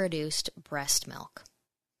lab-produced breast milk.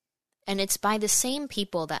 And it's by the same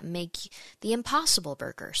people that make the Impossible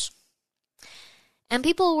Burgers. And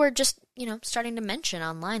people were just, starting to mention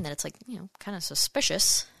online that it's kind of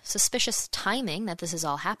suspicious timing that this is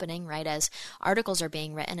all happening, right? As articles are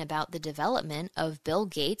being written about the development of Bill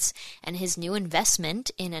Gates and his new investment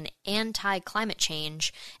in an anti-climate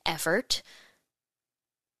change effort.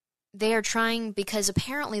 They are trying, because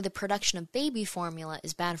apparently the production of baby formula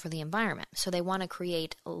is bad for the environment. So they want to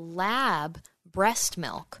create lab breast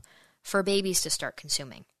milk for babies to start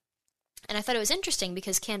consuming. And I thought it was interesting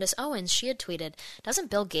because Candace Owens, she had tweeted, doesn't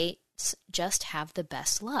Bill Gates just have the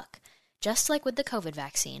best luck? Just like with the COVID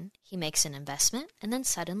vaccine, he makes an investment, and then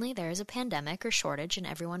suddenly there is a pandemic or shortage and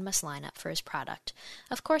everyone must line up for his product.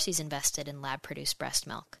 Of course he's invested in lab-produced breast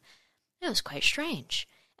milk. It was quite strange.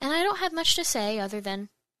 And I don't have much to say other than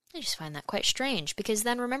I just find that quite strange, because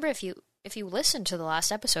then remember, if you listened to the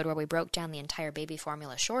last episode where we broke down the entire baby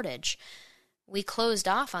formula shortage, we closed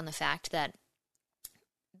off on the fact that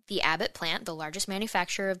the Abbott plant, the largest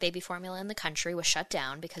manufacturer of baby formula in the country, was shut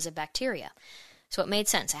down because of bacteria. So it made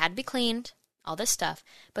sense. It had to be cleaned, all this stuff,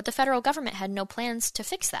 but the federal government had no plans to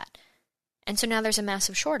fix that. And so now there's a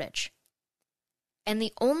massive shortage. And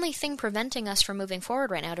the only thing preventing us from moving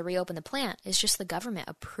forward right now to reopen the plant is just the government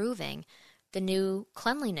approving the new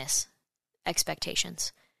cleanliness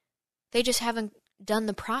expectations. They just haven't done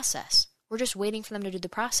the process. We're just waiting for them to do the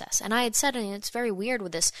process. And I had said, and it's very weird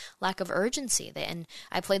with this lack of urgency. And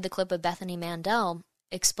I played the clip of Bethany Mandel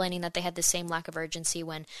explaining that they had the same lack of urgency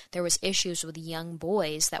when there was issues with young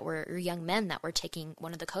men that were taking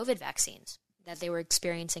one of the COVID vaccines, that they were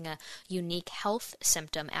experiencing a unique health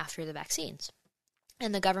symptom after the vaccines.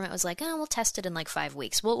 And the government was like, we'll test it in 5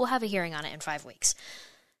 weeks. We'll have a hearing on it in 5 weeks.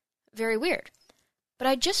 Very weird. But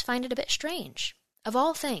I just find it a bit strange. Of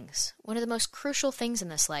all things, one of the most crucial things in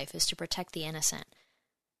this life is to protect the innocent.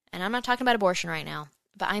 And I'm not talking about abortion right now,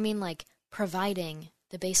 but I mean providing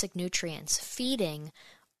the basic nutrients, feeding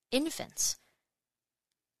infants.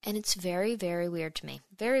 And it's very, very weird to me.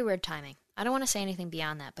 Very weird timing. I don't want to say anything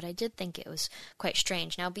beyond that, but I did think it was quite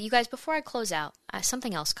strange. Now, but you guys, before I close out,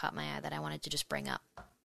 something else caught my eye that I wanted to just bring up.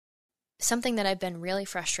 Something that I've been really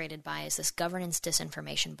frustrated by is this governance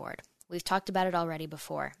disinformation board. We've talked about it already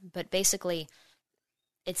before, but basically,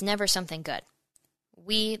 it's never something good.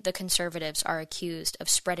 We, the conservatives, are accused of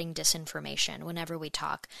spreading disinformation whenever we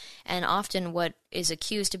talk. And often what is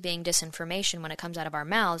accused of being disinformation when it comes out of our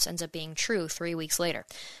mouths ends up being true 3 weeks later.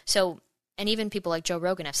 So, and even people like Joe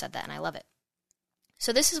Rogan have said that, and I love it.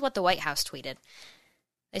 So this is what the White House tweeted.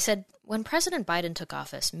 They said, when President Biden took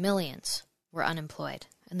office, millions were unemployed,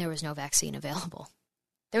 and there was no vaccine available.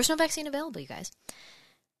 There was no vaccine available, you guys.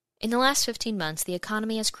 In the last 15 months, the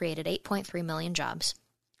economy has created 8.3 million jobs,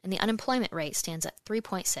 and the unemployment rate stands at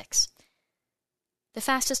 3.6, the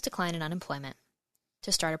fastest decline in unemployment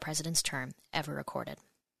to start a president's term ever recorded.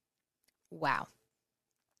 Wow.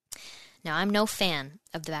 Now, I'm no fan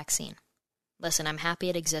of the vaccine. Listen, I'm happy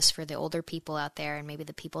it exists for the older people out there and maybe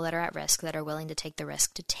the people that are at risk that are willing to take the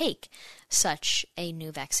risk to take such a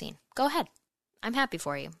new vaccine. Go ahead. I'm happy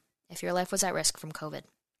for you if your life was at risk from COVID.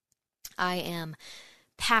 I am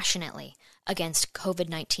passionately against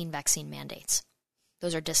COVID-19 vaccine mandates.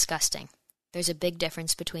 Those are disgusting. There's a big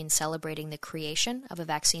difference between celebrating the creation of a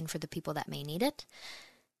vaccine for the people that may need it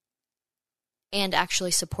and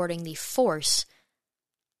actually supporting the force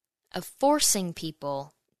of forcing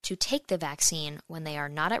people to take the vaccine when they are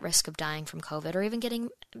not at risk of dying from COVID or even getting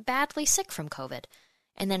badly sick from COVID,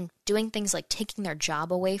 and then doing things like taking their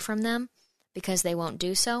job away from them because they won't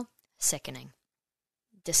do so. Sickening.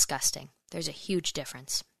 Disgusting. There's a huge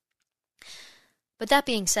difference. But that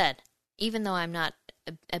being said, even though I'm not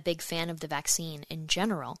a big fan of the vaccine in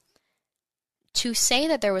general, to say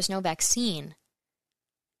that there was no vaccine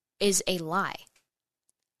is a lie.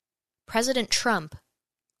 President Trump,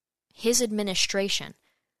 his administration,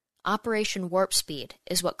 Operation Warp Speed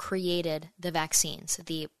is what created the vaccines,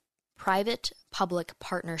 the private-public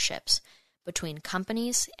partnerships between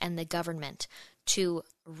companies and the government to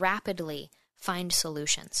rapidly find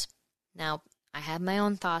solutions. Now, I have my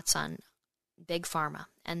own thoughts on Big Pharma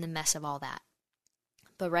and the mess of all that.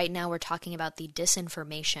 But right now we're talking about the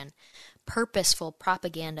disinformation, purposeful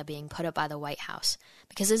propaganda being put up by the White House,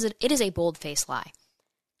 because it is a bold-faced lie.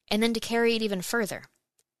 And then to carry it even further,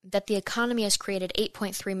 that the economy has created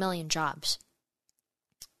 8.3 million jobs.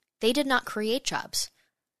 They did not create jobs.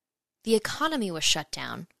 The economy was shut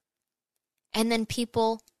down, and then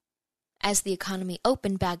people, as the economy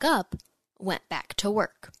opened back up, went back to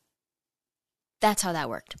work. That's how that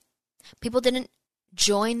worked. People didn't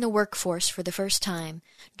join the workforce for the first time.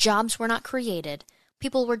 Jobs were not created.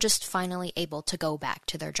 People were just finally able to go back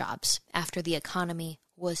to their jobs after the economy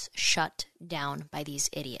was shut down by these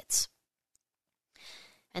idiots.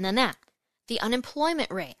 And then the unemployment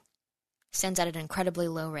rate stands at an incredibly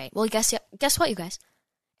low rate. Well, guess what, you guys?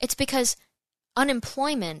 It's because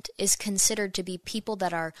unemployment is considered to be people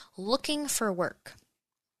that are looking for work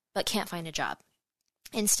but can't find a job.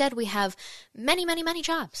 Instead, we have many, many, many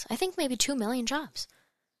jobs. I think maybe 2 million jobs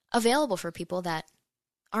available for people that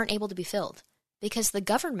aren't able to be filled because the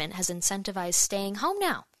government has incentivized staying home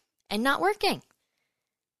now and not working.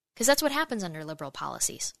 Because that's what happens under liberal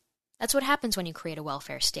policies. That's what happens when you create a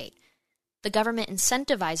welfare state. The government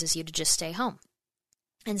incentivizes you to just stay home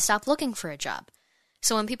and stop looking for a job.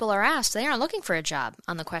 So when people are asked, they aren't looking for a job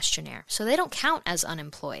on the questionnaire, so they don't count as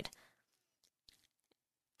unemployed.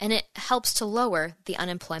 And it helps to lower the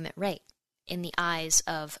unemployment rate in the eyes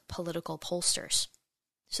of political pollsters.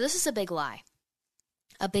 So this is a big lie.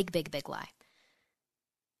 A big, big, big lie.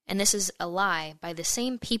 And this is a lie by the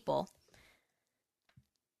same people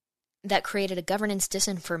that created a governance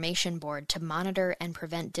disinformation board to monitor and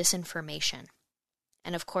prevent disinformation.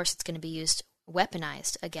 And of course, it's going to be used,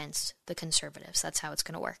 weaponized against the conservatives. That's how it's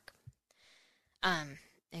going to work.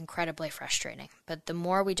 Incredibly frustrating. But the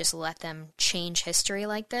more we just let them change history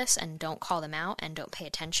like this and don't call them out and don't pay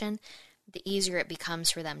attention, the easier it becomes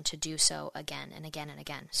for them to do so again and again and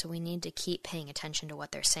again. So we need to keep paying attention to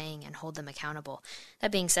what they're saying and hold them accountable.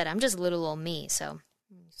 That being said, I'm just little old me, so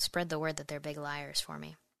spread the word that they're big liars for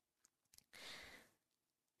me.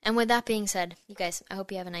 And with that being said, you guys, I hope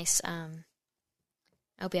you have a nice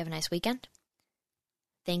weekend.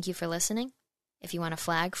 Thank you for listening. If you want a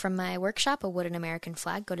flag from my workshop, a wooden American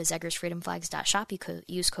flag, go to ZeggersFreedomFlags.shop. You could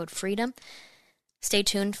use code FREEDOM. Stay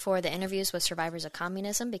tuned for the interviews with survivors of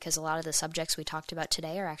communism because a lot of the subjects we talked about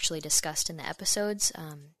today are actually discussed in the episodes.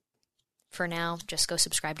 For now, just go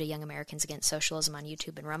subscribe to Young Americans Against Socialism on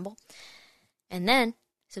YouTube and Rumble. And then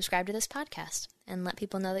subscribe to this podcast and let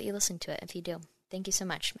people know that you listen to it if you do. Thank you so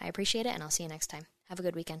much. I appreciate it, and I'll see you next time. Have a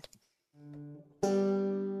good weekend.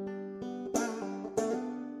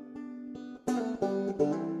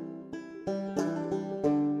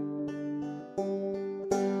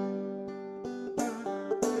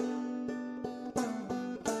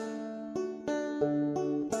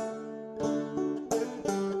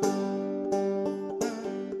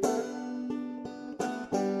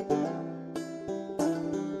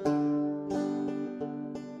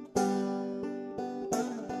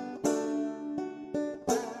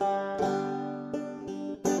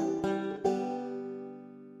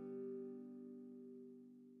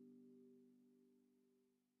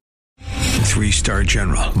 Three-star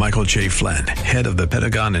General Michael J. Flynn, head of the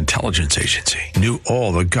Pentagon Intelligence Agency, knew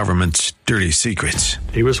all the government's dirty secrets.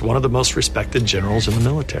 He was one of the most respected generals in the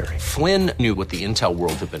military. Flynn knew what the intel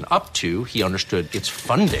world had been up to. He understood its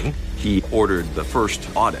funding. He ordered the first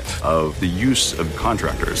audit of the use of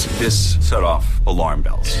contractors. This set off alarm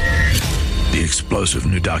bells. The explosive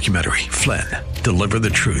new documentary, Flynn, Deliver the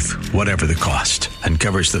Truth, Whatever the Cost,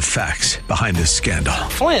 uncovers the facts behind this scandal.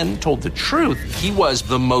 Flynn told the truth. He was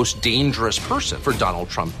the most dangerous person for Donald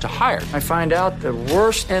Trump to hire. I find out the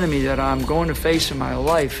worst enemy that I'm going to face in my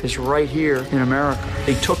life is right here in America.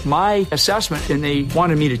 They took my assessment and they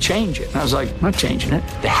wanted me to change it. And I was like, I'm not changing it.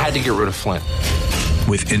 They had to get rid of Flynn.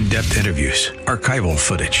 With in-depth interviews, archival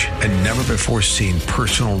footage, and never-before-seen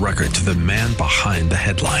personal records of the man behind the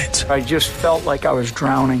headlines. I just felt like I was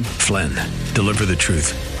drowning. Flynn, Deliver the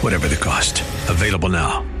Truth, Whatever the Cost. Available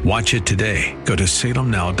now. Watch it today. Go to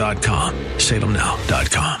salemnow.com.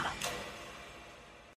 salemnow.com.